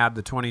and I had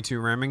the 22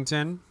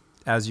 Remington,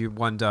 as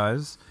one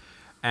does,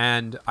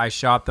 and I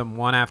shot them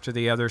one after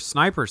the other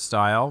sniper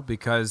style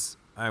because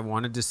I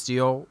wanted to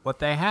steal what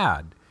they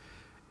had.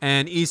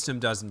 And Eastham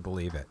doesn't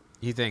believe it.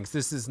 He thinks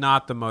this is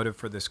not the motive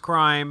for this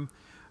crime.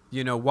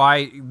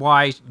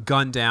 Why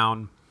gun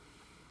down?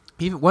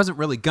 Even wasn't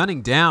really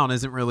gunning down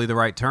isn't really the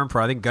right term for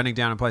it. I think gunning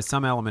down implies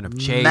some element of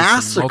chase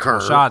Massacre and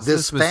multiple shots.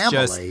 this was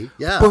family.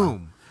 Just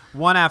boom,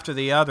 one after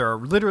the other,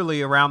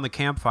 literally around the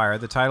campfire.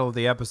 The title of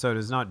the episode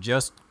is not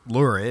just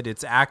lurid;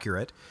 it's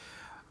accurate.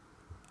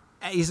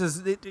 He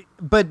says,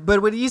 but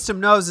what Eastham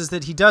knows is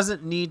that he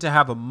doesn't need to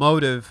have a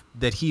motive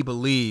that he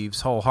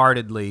believes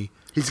wholeheartedly.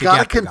 He's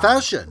got a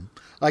confession.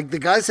 Like the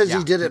guy says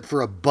he did it for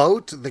a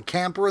boat, the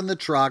camper in the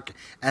truck,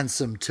 and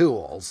some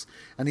tools.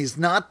 And he's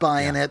not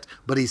buying it,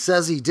 but he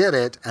says he did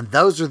it, and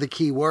those are the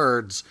key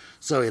words,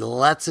 so he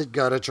lets it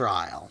go to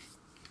trial.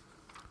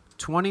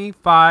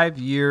 25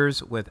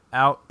 years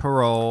without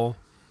parole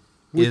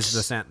is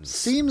the sentence.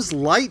 Seems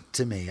light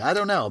to me. I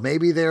don't know.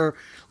 Maybe they're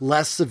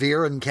less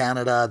severe in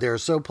Canada. They're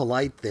so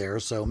polite there,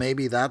 so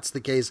maybe that's the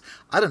case.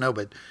 I don't know,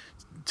 but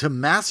to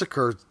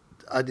massacre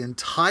an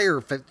entire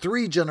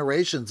 3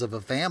 generations of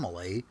a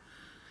family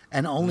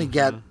and only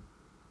get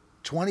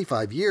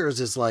 25 years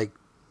is like,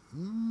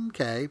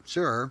 okay,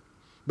 sure.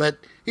 But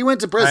he went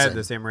to prison. I had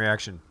the same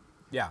reaction.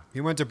 Yeah, he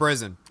went to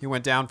prison. He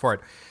went down for it.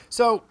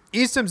 So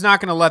Eastham's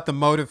not going to let the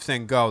motive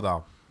thing go,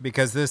 though,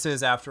 because this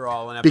is, after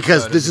all, an episode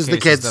because this is the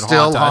kid that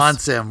still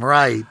haunts him,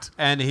 right?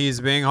 And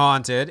he's being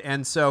haunted.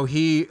 And so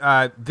he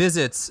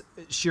visits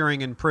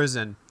Shearing in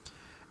prison.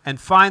 And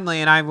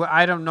finally, and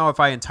I don't know if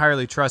I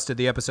entirely trusted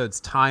the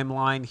episode's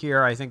timeline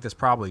here. I think this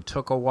probably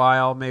took a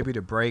while maybe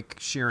to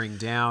break Shearing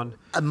down.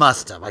 I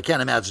must have. I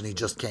can't imagine he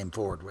just came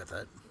forward with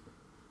it.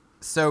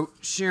 So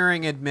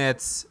Shearing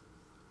admits,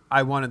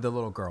 I wanted the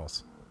little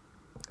girls.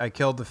 I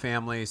killed the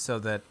family so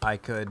that I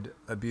could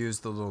abuse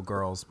the little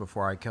girls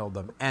before I killed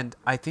them. And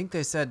I think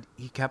they said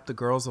he kept the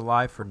girls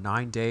alive for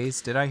 9 days.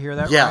 Did I hear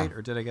that right?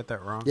 Or did I get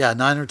that wrong? Yeah,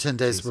 9 or 10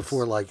 days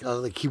before,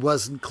 like he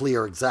wasn't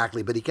clear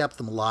exactly, but he kept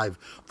them alive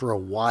for a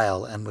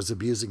while and was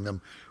abusing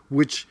them,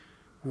 which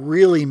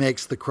really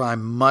makes the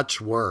crime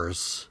much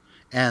worse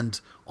and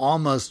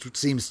almost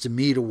seems to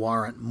me to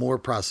warrant more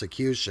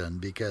prosecution,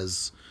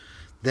 because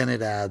then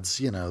it adds,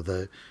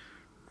 the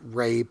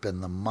rape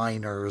and the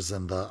minors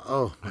and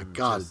the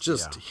God,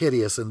 just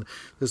hideous, and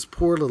this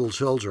poor little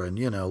children,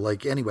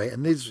 anyway,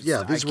 and these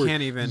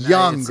were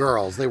young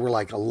girls. They were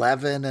like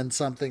 11 and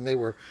something. They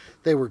were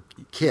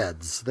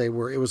kids. It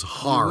was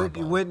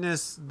horrible. You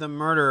witness the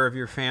murder of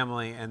your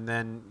family and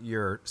then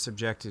you're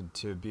subjected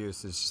to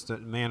abuse. It's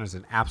just, man is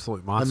an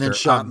absolute monster. And then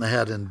shot in the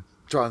head and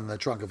thrown in the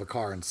trunk of a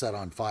car and set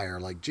on fire.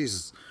 Like,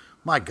 Jesus,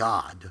 my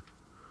God.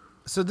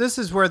 So this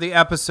is where the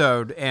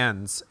episode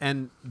ends,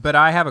 but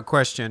I have a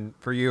question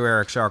for you,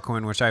 Eric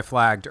Charquin, which I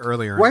flagged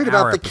earlier. Right in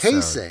our about the episode.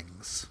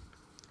 casings.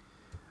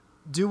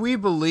 Do we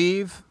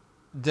believe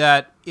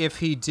that if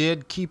he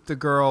did keep the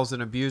girls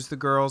and abuse the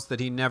girls, that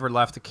he never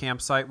left the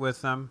campsite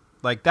with them?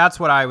 Like, that's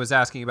what I was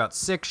asking about.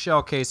 6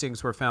 shell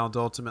casings were found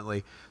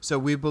ultimately. So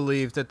we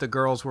believe that the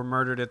girls were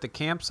murdered at the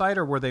campsite,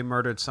 or were they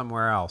murdered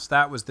somewhere else?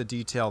 That was the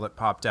detail that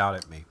popped out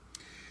at me.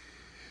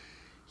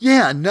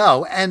 Yeah,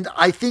 no. And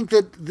I think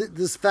that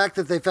this fact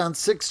that they found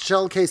 6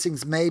 shell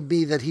casings may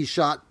be that he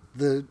shot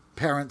the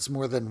parents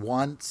more than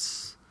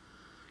once.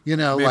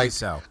 Maybe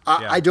so.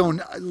 I don't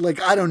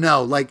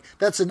know. Like,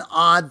 that's an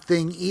odd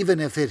thing, even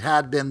if it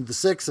had been the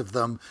 6 of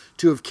them,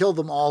 to have killed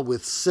them all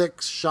with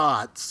 6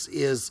 shots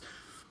is,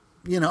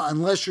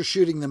 unless you're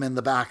shooting them in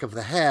the back of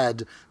the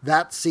head,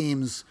 that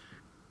seems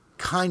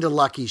kind of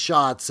lucky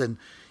shots, and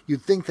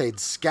you'd think they'd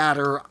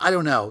scatter. I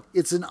don't know.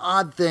 It's an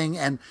odd thing,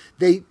 and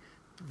they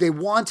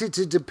wanted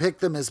to depict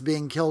them as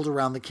being killed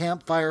around the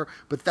campfire,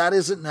 but that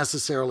isn't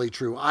necessarily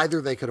true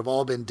either. They could have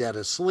all been dead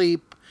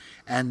asleep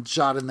and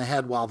shot in the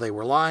head while they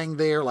were lying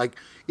there. Like,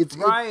 it's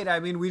right. I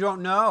mean, we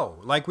don't know.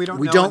 Like, we don't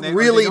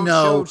really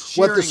know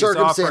what the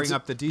circumstances.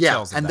 Up the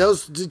details and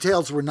those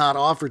details were not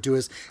offered to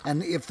us.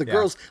 And if the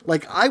girls,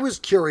 like, I was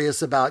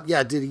curious about,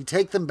 did he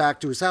take them back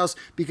to his house?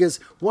 Because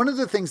one of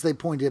the things they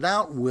pointed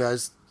out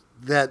was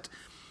that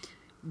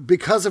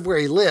because of where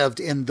he lived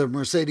in the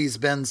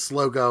Mercedes-Benz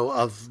logo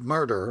of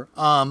murder,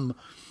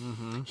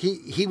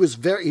 he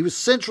was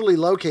centrally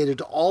located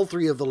to all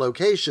 3 of the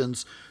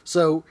locations.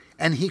 So,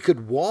 and he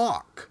could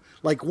walk.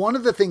 Like, one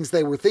of the things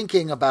they were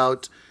thinking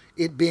about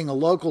it being a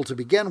local to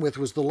begin with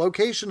was the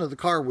location of the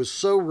car was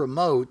so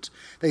remote.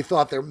 They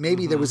thought there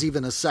was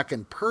even a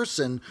second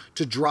person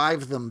to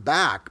drive them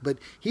back, but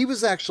he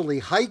was actually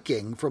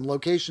hiking from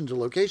location to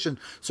location.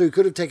 So he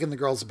could have taken the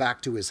girls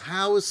back to his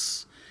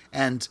house,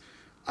 and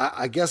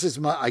I guess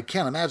I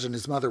can't imagine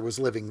his mother was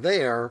living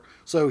there,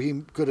 so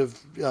he could have,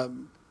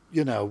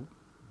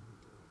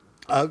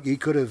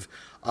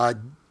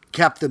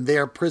 kept them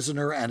there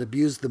prisoner and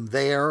abused them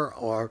there,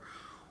 or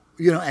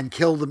and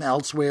kill them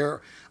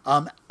elsewhere.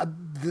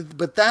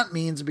 But that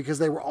means, because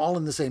they were all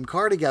in the same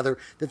car together,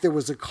 that there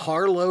was a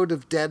carload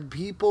of dead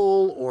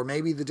people, or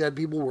maybe the dead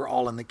people were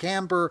all in the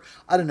camper.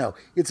 I don't know.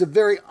 It's a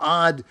very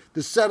odd,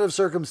 the set of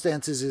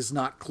circumstances is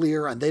not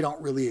clear, and they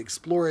don't really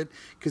explore it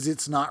because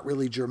it's not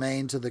really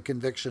germane to the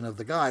conviction of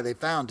the guy. They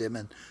found him,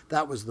 and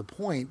that was the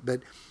point.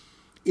 But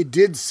it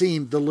did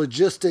seem the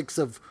logistics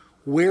of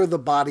where the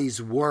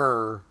bodies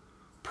were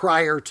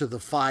prior to the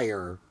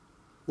fire,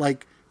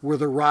 like, were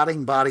the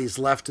rotting bodies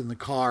left in the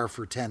car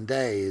for 10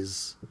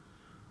 days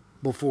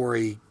before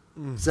he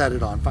set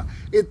it on fire?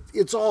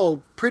 It's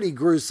all pretty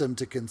gruesome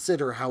to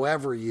consider,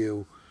 however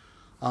you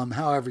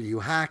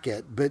hack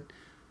it. But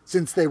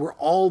since they were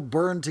all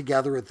burned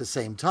together at the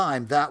same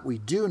time, that we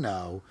do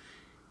know,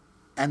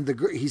 and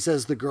he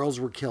says the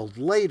girls were killed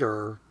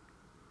later,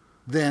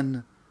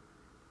 then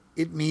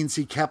it means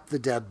he kept the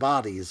dead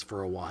bodies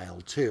for a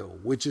while too,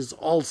 which is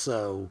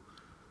also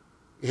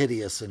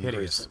hideous and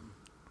gruesome.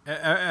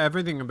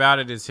 Everything about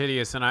it is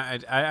hideous, and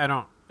I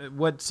don't.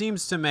 What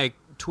seems to make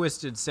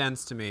twisted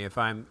sense to me, if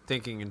I'm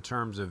thinking in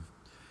terms of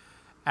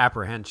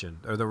apprehension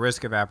or the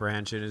risk of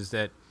apprehension, is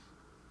that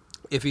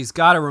if he's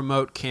got a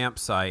remote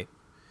campsite,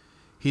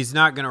 he's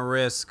not going to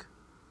risk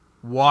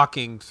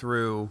walking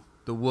through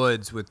the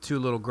woods with two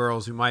little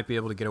girls who might be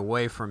able to get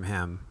away from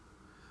him.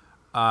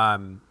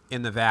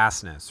 In the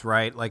vastness,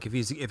 right? Like if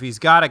he's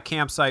got a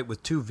campsite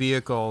with two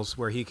vehicles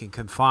where he can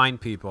confine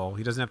people,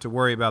 he doesn't have to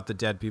worry about the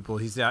dead people.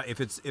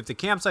 If the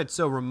campsite's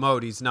so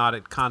remote, he's not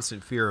at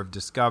constant fear of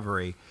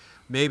discovery.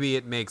 Maybe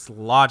it makes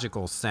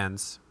logical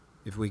sense,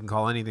 if we can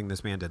call anything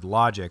this man did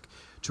logic,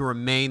 to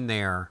remain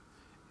there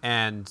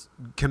and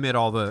commit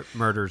all the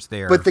murders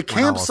there. But the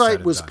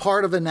campsite was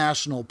part of a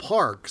national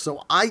park,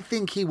 so I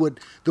think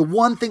the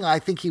one thing I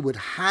think he would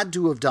had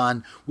to have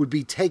done would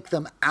be take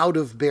them out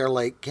of Bear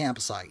Lake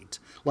campsite.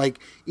 Like,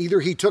 either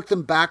he took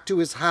them back to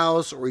his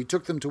house or he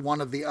took them to one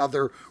of the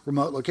other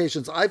remote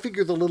locations. I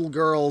figure the little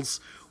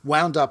girls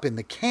wound up in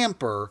the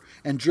camper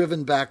and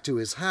driven back to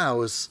his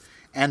house,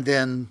 and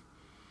then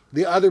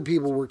the other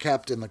people were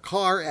kept in the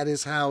car at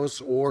his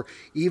house, or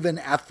even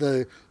at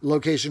the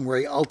location where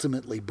he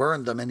ultimately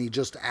burned them, and he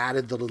just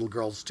added the little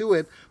girls to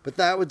it. But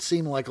that would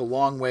seem like a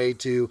long way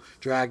to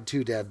drag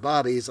two dead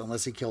bodies,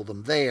 unless he killed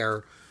them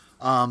there.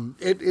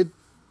 It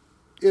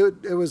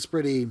was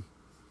pretty...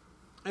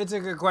 It's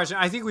a good question.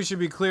 I think we should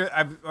be clear,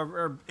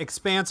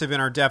 expansive in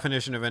our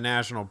definition of a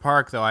national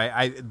park,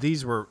 though.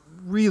 These were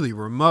really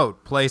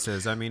remote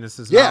places. I mean, this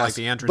is not like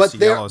the entrance to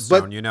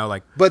Yellowstone,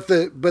 But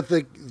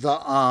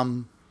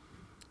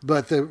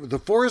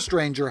the forest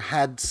ranger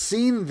had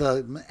seen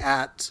them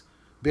at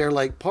Bear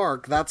Lake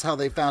Park. That's how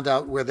they found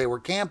out where they were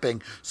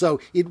camping. So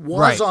it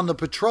was on the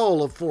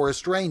patrol of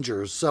forest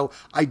rangers. So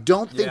I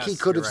don't think he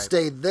could have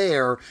stayed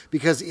there,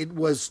 because it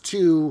was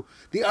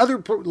the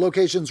other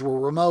locations were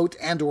remote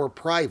and or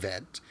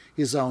private,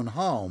 his own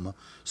home.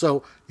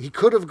 So he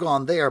could have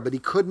gone there, but he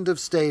couldn't have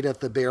stayed at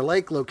the Bear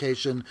Lake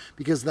location,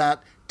 because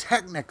that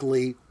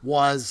technically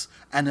was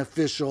an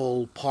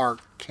official park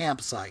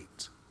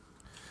campsite.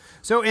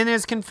 So in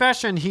his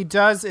confession, he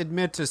does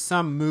admit to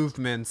some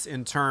movements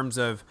in terms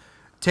of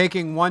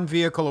taking one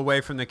vehicle away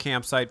from the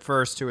campsite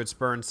first to its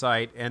burn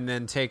site, and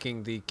then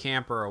taking the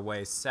camper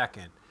away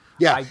second.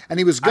 Yeah, and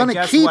he was going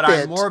to keep what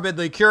it. I'm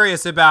morbidly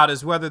curious about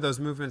is whether those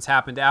movements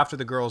happened after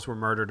the girls were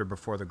murdered or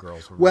before the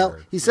girls were murdered. Well,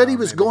 he said he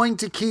was going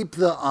to keep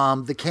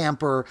the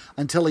camper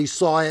until he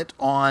saw it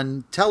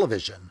on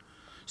television.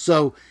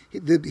 So he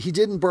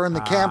didn't burn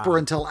the camper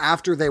until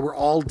after they were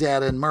all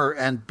dead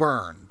and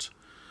burned,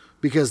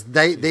 because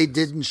they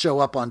didn't show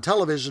up on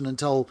television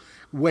until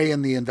way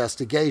in the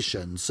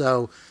investigation.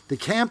 So the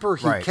camper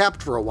he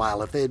kept for a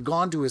while. If they had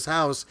gone to his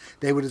house,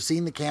 they would have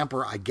seen the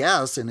camper, I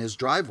guess, in his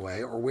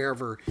driveway or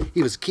wherever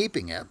he was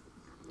keeping it.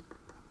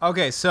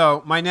 Okay,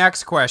 so my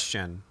next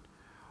question.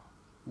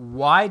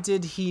 Why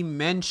did he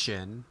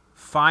mention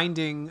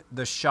finding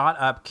the shot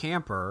up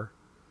camper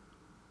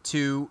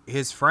to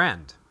his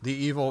friend,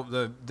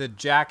 the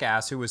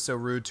jackass who was so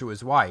rude to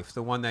his wife,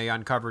 the one they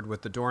uncovered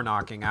with the door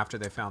knocking after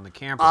they found the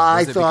camper?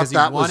 Was it because he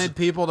wanted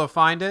people to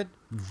find it?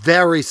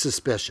 Very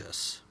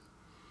suspicious.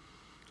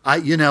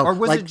 Or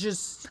was it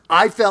just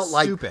I felt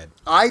stupid?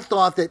 I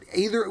thought that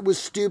either it was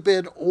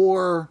stupid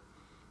or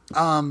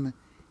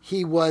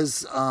he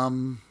was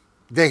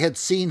they had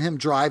seen him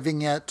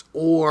driving it,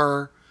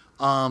 or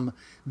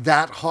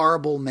that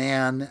horrible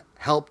man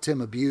helped him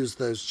abuse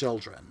those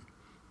children.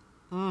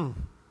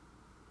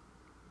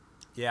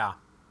 Yeah.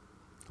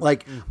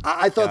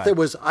 I thought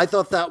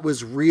that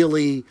was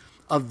really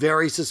a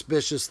very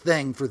suspicious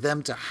thing for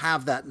them to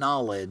have that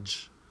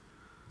knowledge.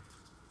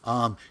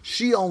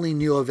 She only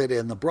knew of it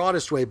in the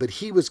broadest way, but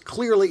he was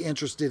clearly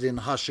interested in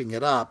hushing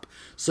it up.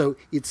 So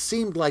it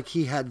seemed like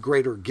he had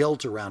greater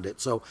guilt around it.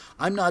 So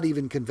I'm not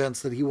even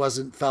convinced that he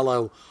wasn't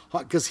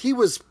because he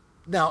was.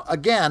 Now,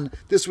 again,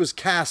 this was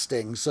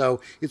casting, so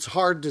it's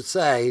hard to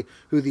say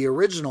what the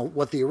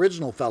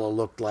original fellow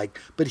looked like,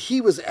 but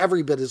he was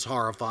every bit as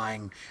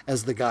horrifying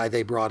as the guy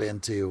they brought in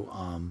to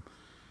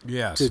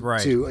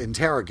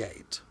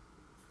interrogate.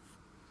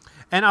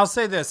 And I'll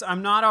say this,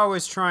 I'm not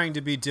always trying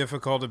to be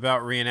difficult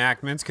about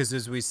reenactments because,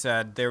 as we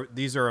said,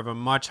 these are of a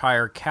much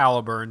higher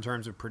caliber in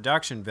terms of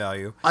production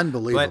value.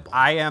 Unbelievable. But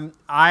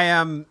I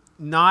am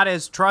not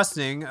as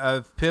trusting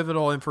of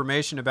pivotal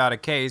information about a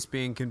case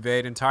being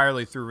conveyed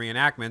entirely through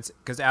reenactments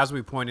because, as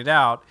we pointed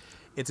out,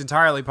 it's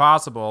entirely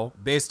possible,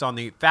 based on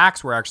the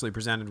facts we're actually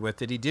presented with,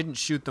 that he didn't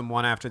shoot them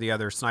one after the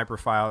other sniper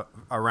file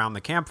around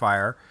the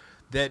campfire.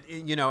 That,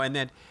 you know, and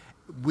then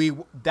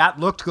that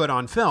looked good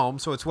on film,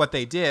 so it's what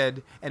they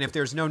did. And if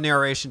there's no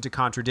narration to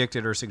contradict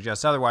it or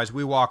suggest otherwise,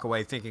 we walk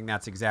away thinking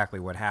that's exactly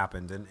what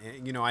happened. And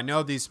you know, I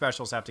know these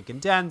specials have to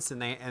condense,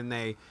 and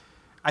they,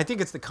 I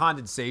think it's the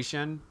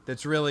condensation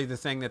that's really the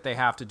thing that they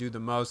have to do the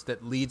most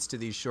that leads to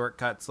these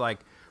shortcuts. Like,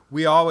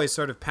 we always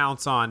sort of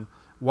pounce on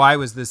why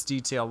was this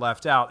detail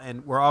left out,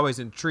 and we're always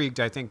intrigued,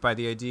 I think, by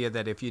the idea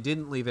that if you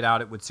didn't leave it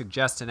out, it would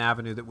suggest an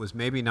avenue that was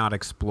maybe not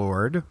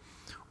explored,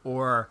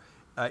 or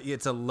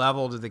it's a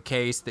level to the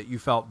case that you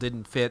felt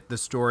didn't fit the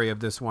story of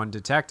this one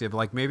detective.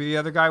 Like maybe the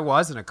other guy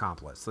was an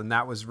accomplice, and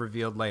that was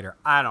revealed later.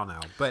 I don't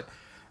know, but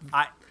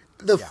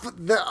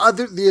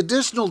the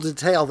additional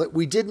detail that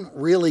we didn't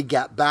really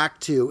get back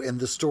to in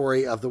the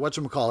story of the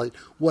whatchamacallit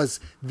was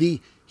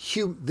the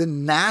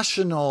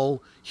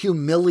national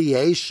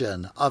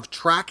humiliation of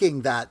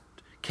tracking that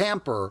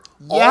camper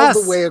all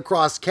the way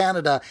across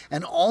Canada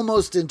and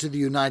almost into the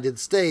United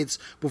States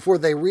before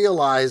they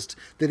realized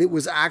that it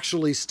was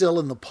actually still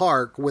in the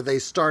park where they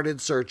started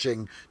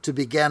searching to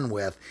begin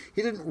with.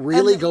 He didn't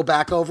really go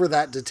back over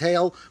that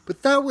detail,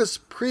 but that was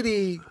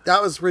pretty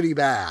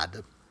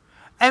bad.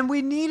 And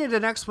we needed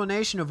an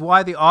explanation of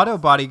why the auto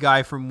body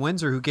guy from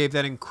Windsor, who gave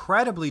that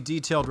incredibly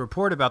detailed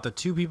report about the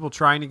two people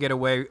trying to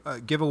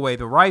give away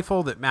the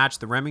rifle that matched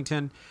the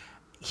Remington,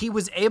 he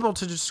was able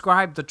to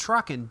describe the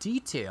truck in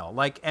detail.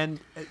 Like, and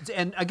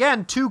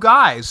again, two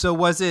guys. So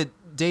was it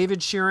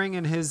David Shearing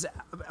and his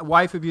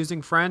wife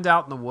abusing friend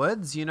out in the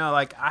woods? You know,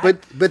 like,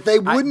 but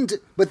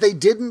they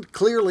didn't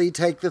clearly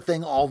take the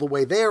thing all the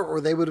way there,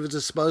 or they would have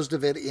disposed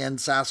of it in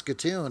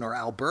Saskatoon or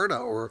Alberta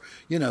or,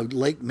 you know,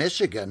 Lake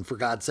Michigan, for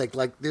God's sake.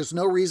 Like, there's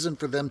no reason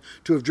for them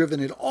to have driven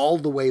it all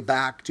the way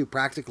back to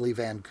practically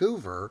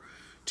Vancouver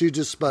to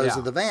dispose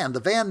of the van.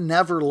 The van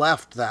never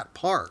left that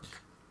park.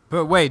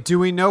 But wait, do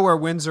we know where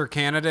Windsor,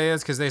 Canada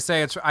is? Because they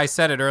say I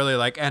said it earlier,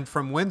 like, and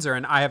from Windsor,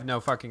 and I have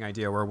no fucking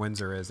idea where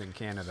Windsor is in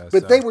Canada.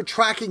 But they were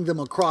tracking them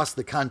across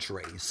the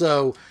country.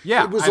 So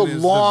it was a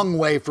long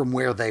way from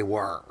where they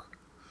were.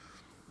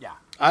 Yeah.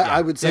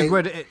 I would say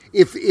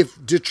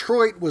if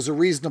Detroit was a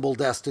reasonable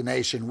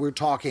destination, we're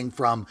talking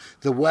from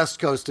the west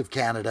coast of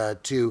Canada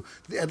to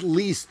at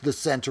least the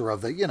center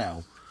of the, you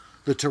know,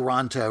 the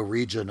Toronto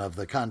region of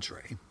the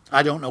country.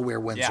 I don't know where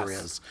Windsor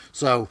is.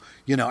 So,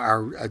 you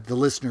know, the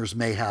listeners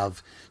may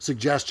have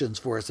suggestions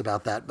for us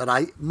about that. But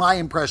my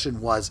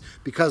impression was,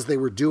 because they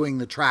were doing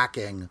the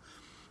tracking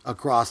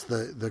across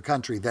the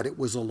country, that it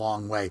was a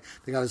long way.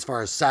 They got as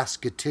far as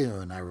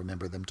Saskatoon, I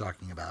remember them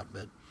talking about.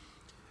 But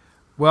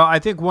well, I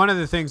think one of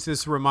the things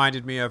this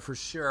reminded me of for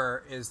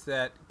sure is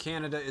that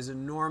Canada is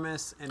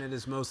enormous and it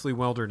is mostly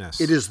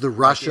wilderness. It is the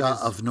Russia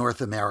of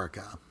North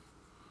America.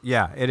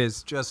 Yeah, it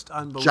is just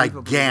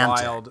unbelievably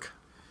wild.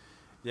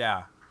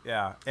 Yeah.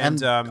 Yeah,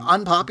 and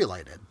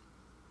unpopulated.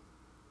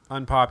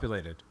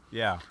 Unpopulated,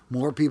 yeah.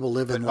 More people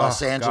live in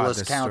Los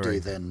Angeles County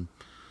than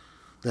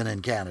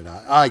in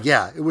Canada.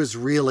 Yeah, it was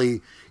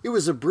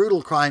a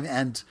brutal crime,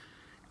 and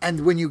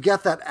when you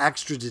get that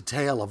extra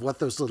detail of what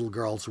those little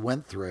girls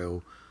went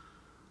through,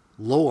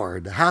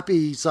 Lord,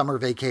 happy summer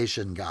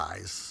vacation,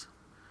 guys.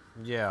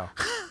 Yeah.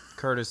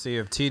 Courtesy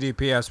of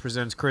TDPS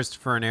presents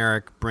Christopher and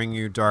Eric bring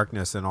you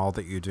darkness in all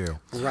that you do.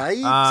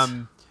 Right?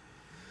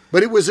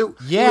 But it was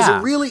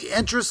a really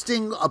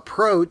interesting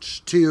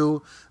approach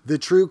to the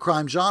true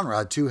crime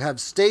genre. To have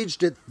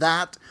staged it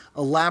that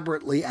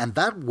elaborately and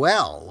that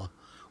well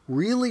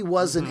really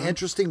was an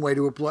interesting way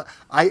to apply.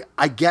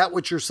 I get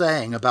what you're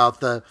saying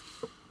about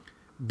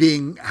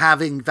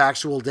having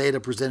factual data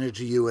presented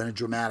to you in a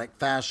dramatic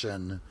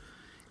fashion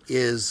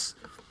it's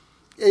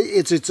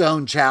its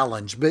own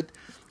challenge. But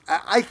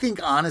I think,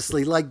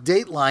 honestly, like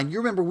Dateline, you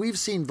remember we've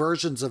seen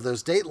versions of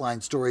those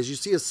Dateline stories. You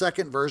see a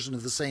second version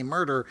of the same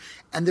murder,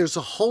 and there's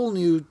a whole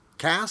new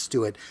cast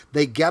to it.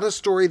 They get a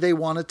story they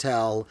want to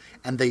tell,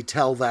 and they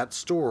tell that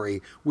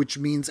story, which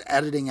means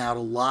editing out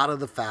a lot of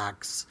the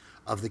facts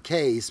of the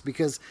case,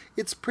 because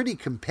it's pretty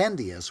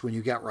compendious when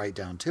you get right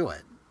down to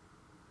it.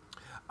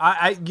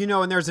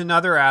 And there's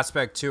another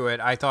aspect to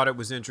it. I thought it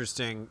was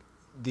interesting.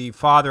 The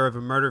father of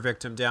a murder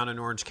victim down in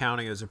Orange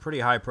County is a pretty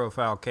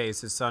high-profile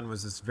case. His son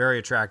was this very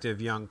attractive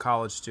young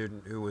college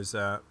student who was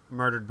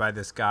murdered by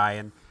this guy.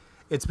 And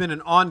it's been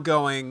an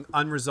ongoing,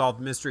 unresolved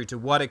mystery to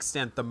what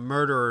extent the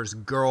murderer's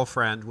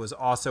girlfriend was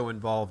also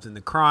involved in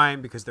the crime,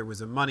 because there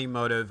was a money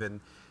motive and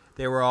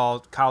they were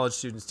all college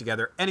students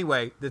together.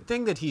 Anyway, the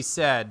thing that he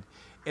said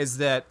is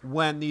that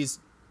when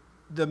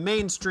the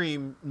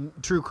mainstream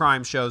true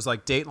crime shows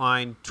like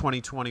Dateline,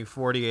 2020,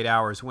 48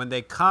 Hours, when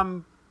they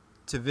come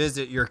to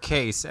visit your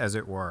case, as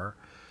it were,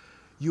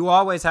 you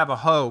always have a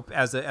hope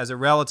as a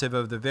relative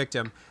of the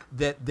victim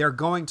that they're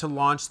going to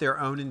launch their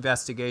own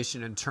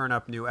investigation and turn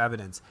up new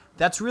evidence.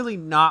 That's really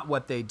not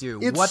what they do.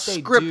 It's what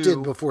they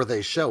scripted before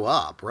they show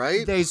up,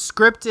 right? They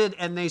script it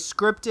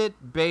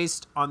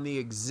based on the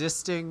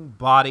existing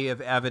body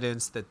of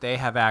evidence that they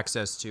have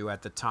access to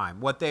at the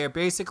time. What they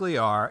basically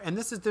are, and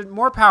this is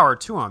more power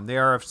to them. They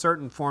are a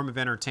certain form of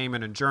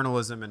entertainment and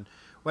journalism and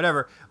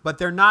whatever, but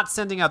they're not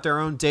sending out their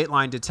own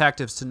Dateline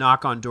detectives to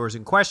knock on doors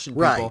and question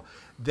people. Right.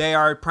 They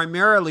are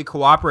primarily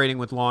cooperating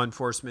with law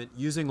enforcement,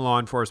 using law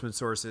enforcement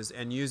sources,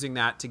 and using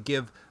that to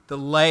give the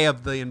lay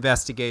of the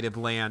investigative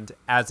land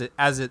as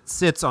it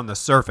sits on the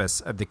surface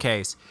of the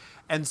case.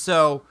 And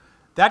so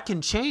that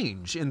can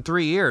change in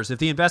 3 years. If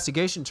the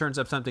investigation turns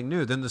up something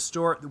new, then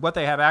what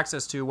they have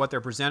access to, what they're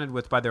presented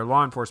with by their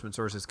law enforcement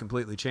sources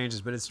completely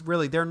changes. But it's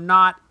really, they're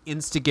not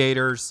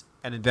instigators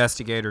and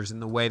investigators in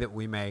the way that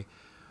we may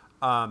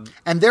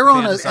and they're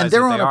on a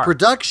a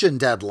production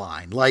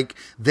deadline. Like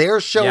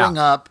they're showing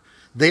up.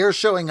 They're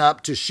showing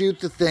up to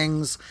shoot the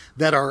things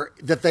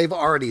that they've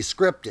already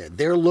scripted.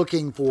 They're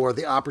looking for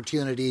the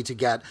opportunity to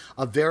get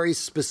a very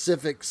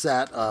specific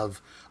set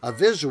of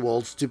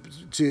visuals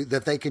to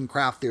that they can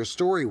craft their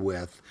story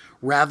with,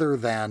 rather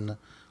than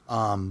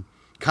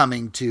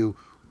coming to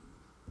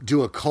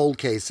do a cold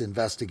case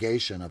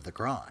investigation of the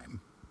crime.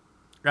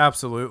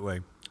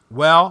 Absolutely.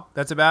 Well,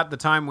 that's about the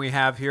time we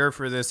have here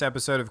for this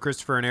episode of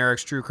Christopher and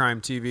Eric's True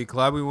Crime TV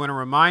Club. We want to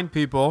remind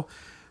people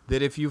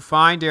that if you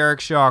find Eric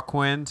Shaw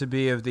Quinn to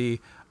be of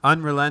the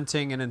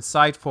unrelenting and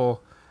insightful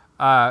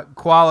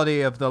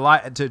quality of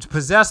to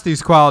possess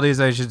these qualities,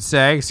 I should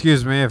say.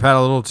 Excuse me, I've had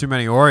a little too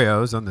many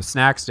Oreos on the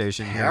snack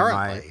station here in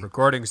my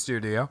recording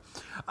studio.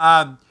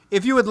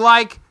 If you would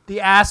like the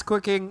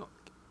ass-clicking,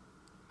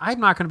 I'm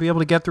not going to be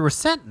able to get through a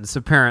sentence,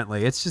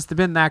 apparently. It's just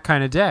been that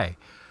kind of day.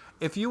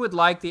 If you would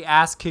like the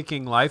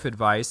ass-kicking life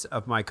advice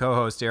of my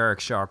co-host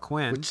Eric Shaw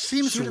Quinn, which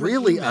seems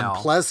really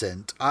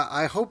unpleasant,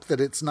 I hope that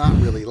it's not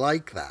really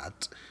like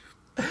that.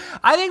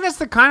 I think that's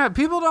the kind of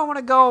people don't want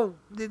to go.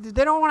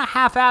 They don't want to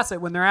half-ass it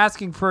when they're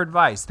asking for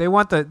advice. They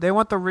want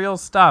the real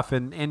stuff,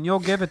 and you'll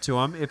give it to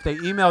them if they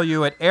email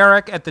you at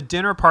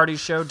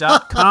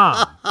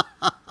eric@thedinnerpartyshow.com.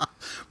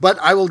 But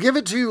I will give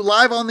it to you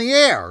live on the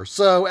air.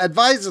 So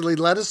advisedly,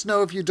 let us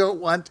know if you don't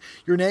want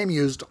your name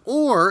used,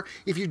 or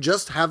if you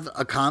just have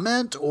a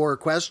comment or a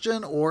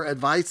question or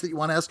advice that you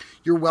want to ask,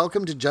 you're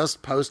welcome to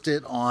just post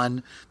it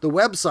on the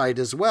website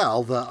as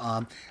well,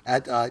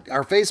 at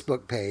our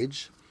Facebook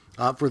page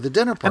for the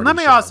Dinner Party. And let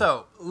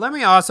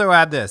me also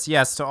add this,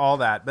 yes, to all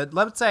that. But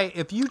let's say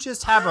if you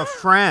just have a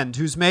friend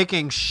who's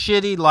making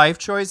shitty life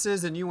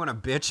choices and you want to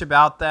bitch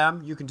about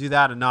them, you can do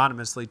that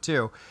anonymously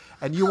too.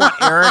 And you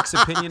want Eric's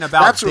opinion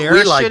about their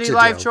shitty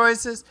life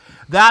choices,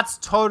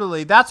 that's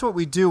what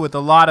we do with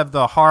a lot of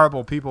the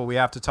horrible people we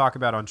have to talk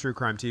about on True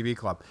Crime TV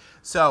Club.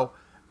 So,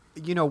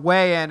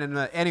 weigh in. And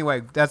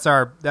anyway, that's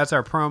our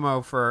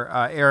promo for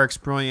Eric's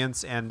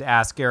Brilliance and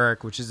Ask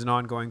Eric, which is an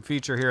ongoing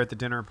feature here at the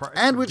Dinner Party.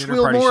 And which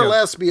we'll more or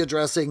less be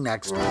addressing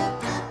next week.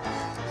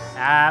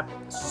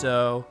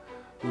 Absolutely.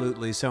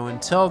 So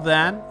until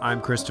then, I'm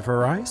Christopher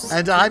Rice.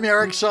 And I'm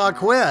Eric Shaw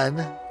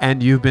Quinn.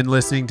 And you've been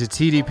listening to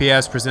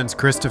TDPS Presents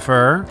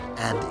Christopher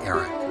and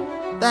Eric.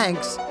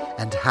 Thanks,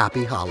 and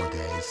happy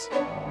holidays.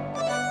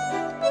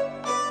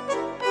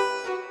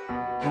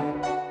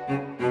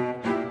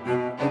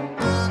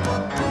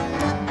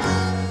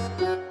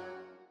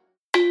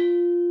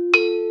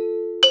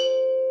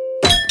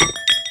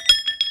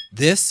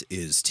 This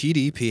is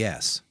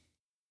TDPS.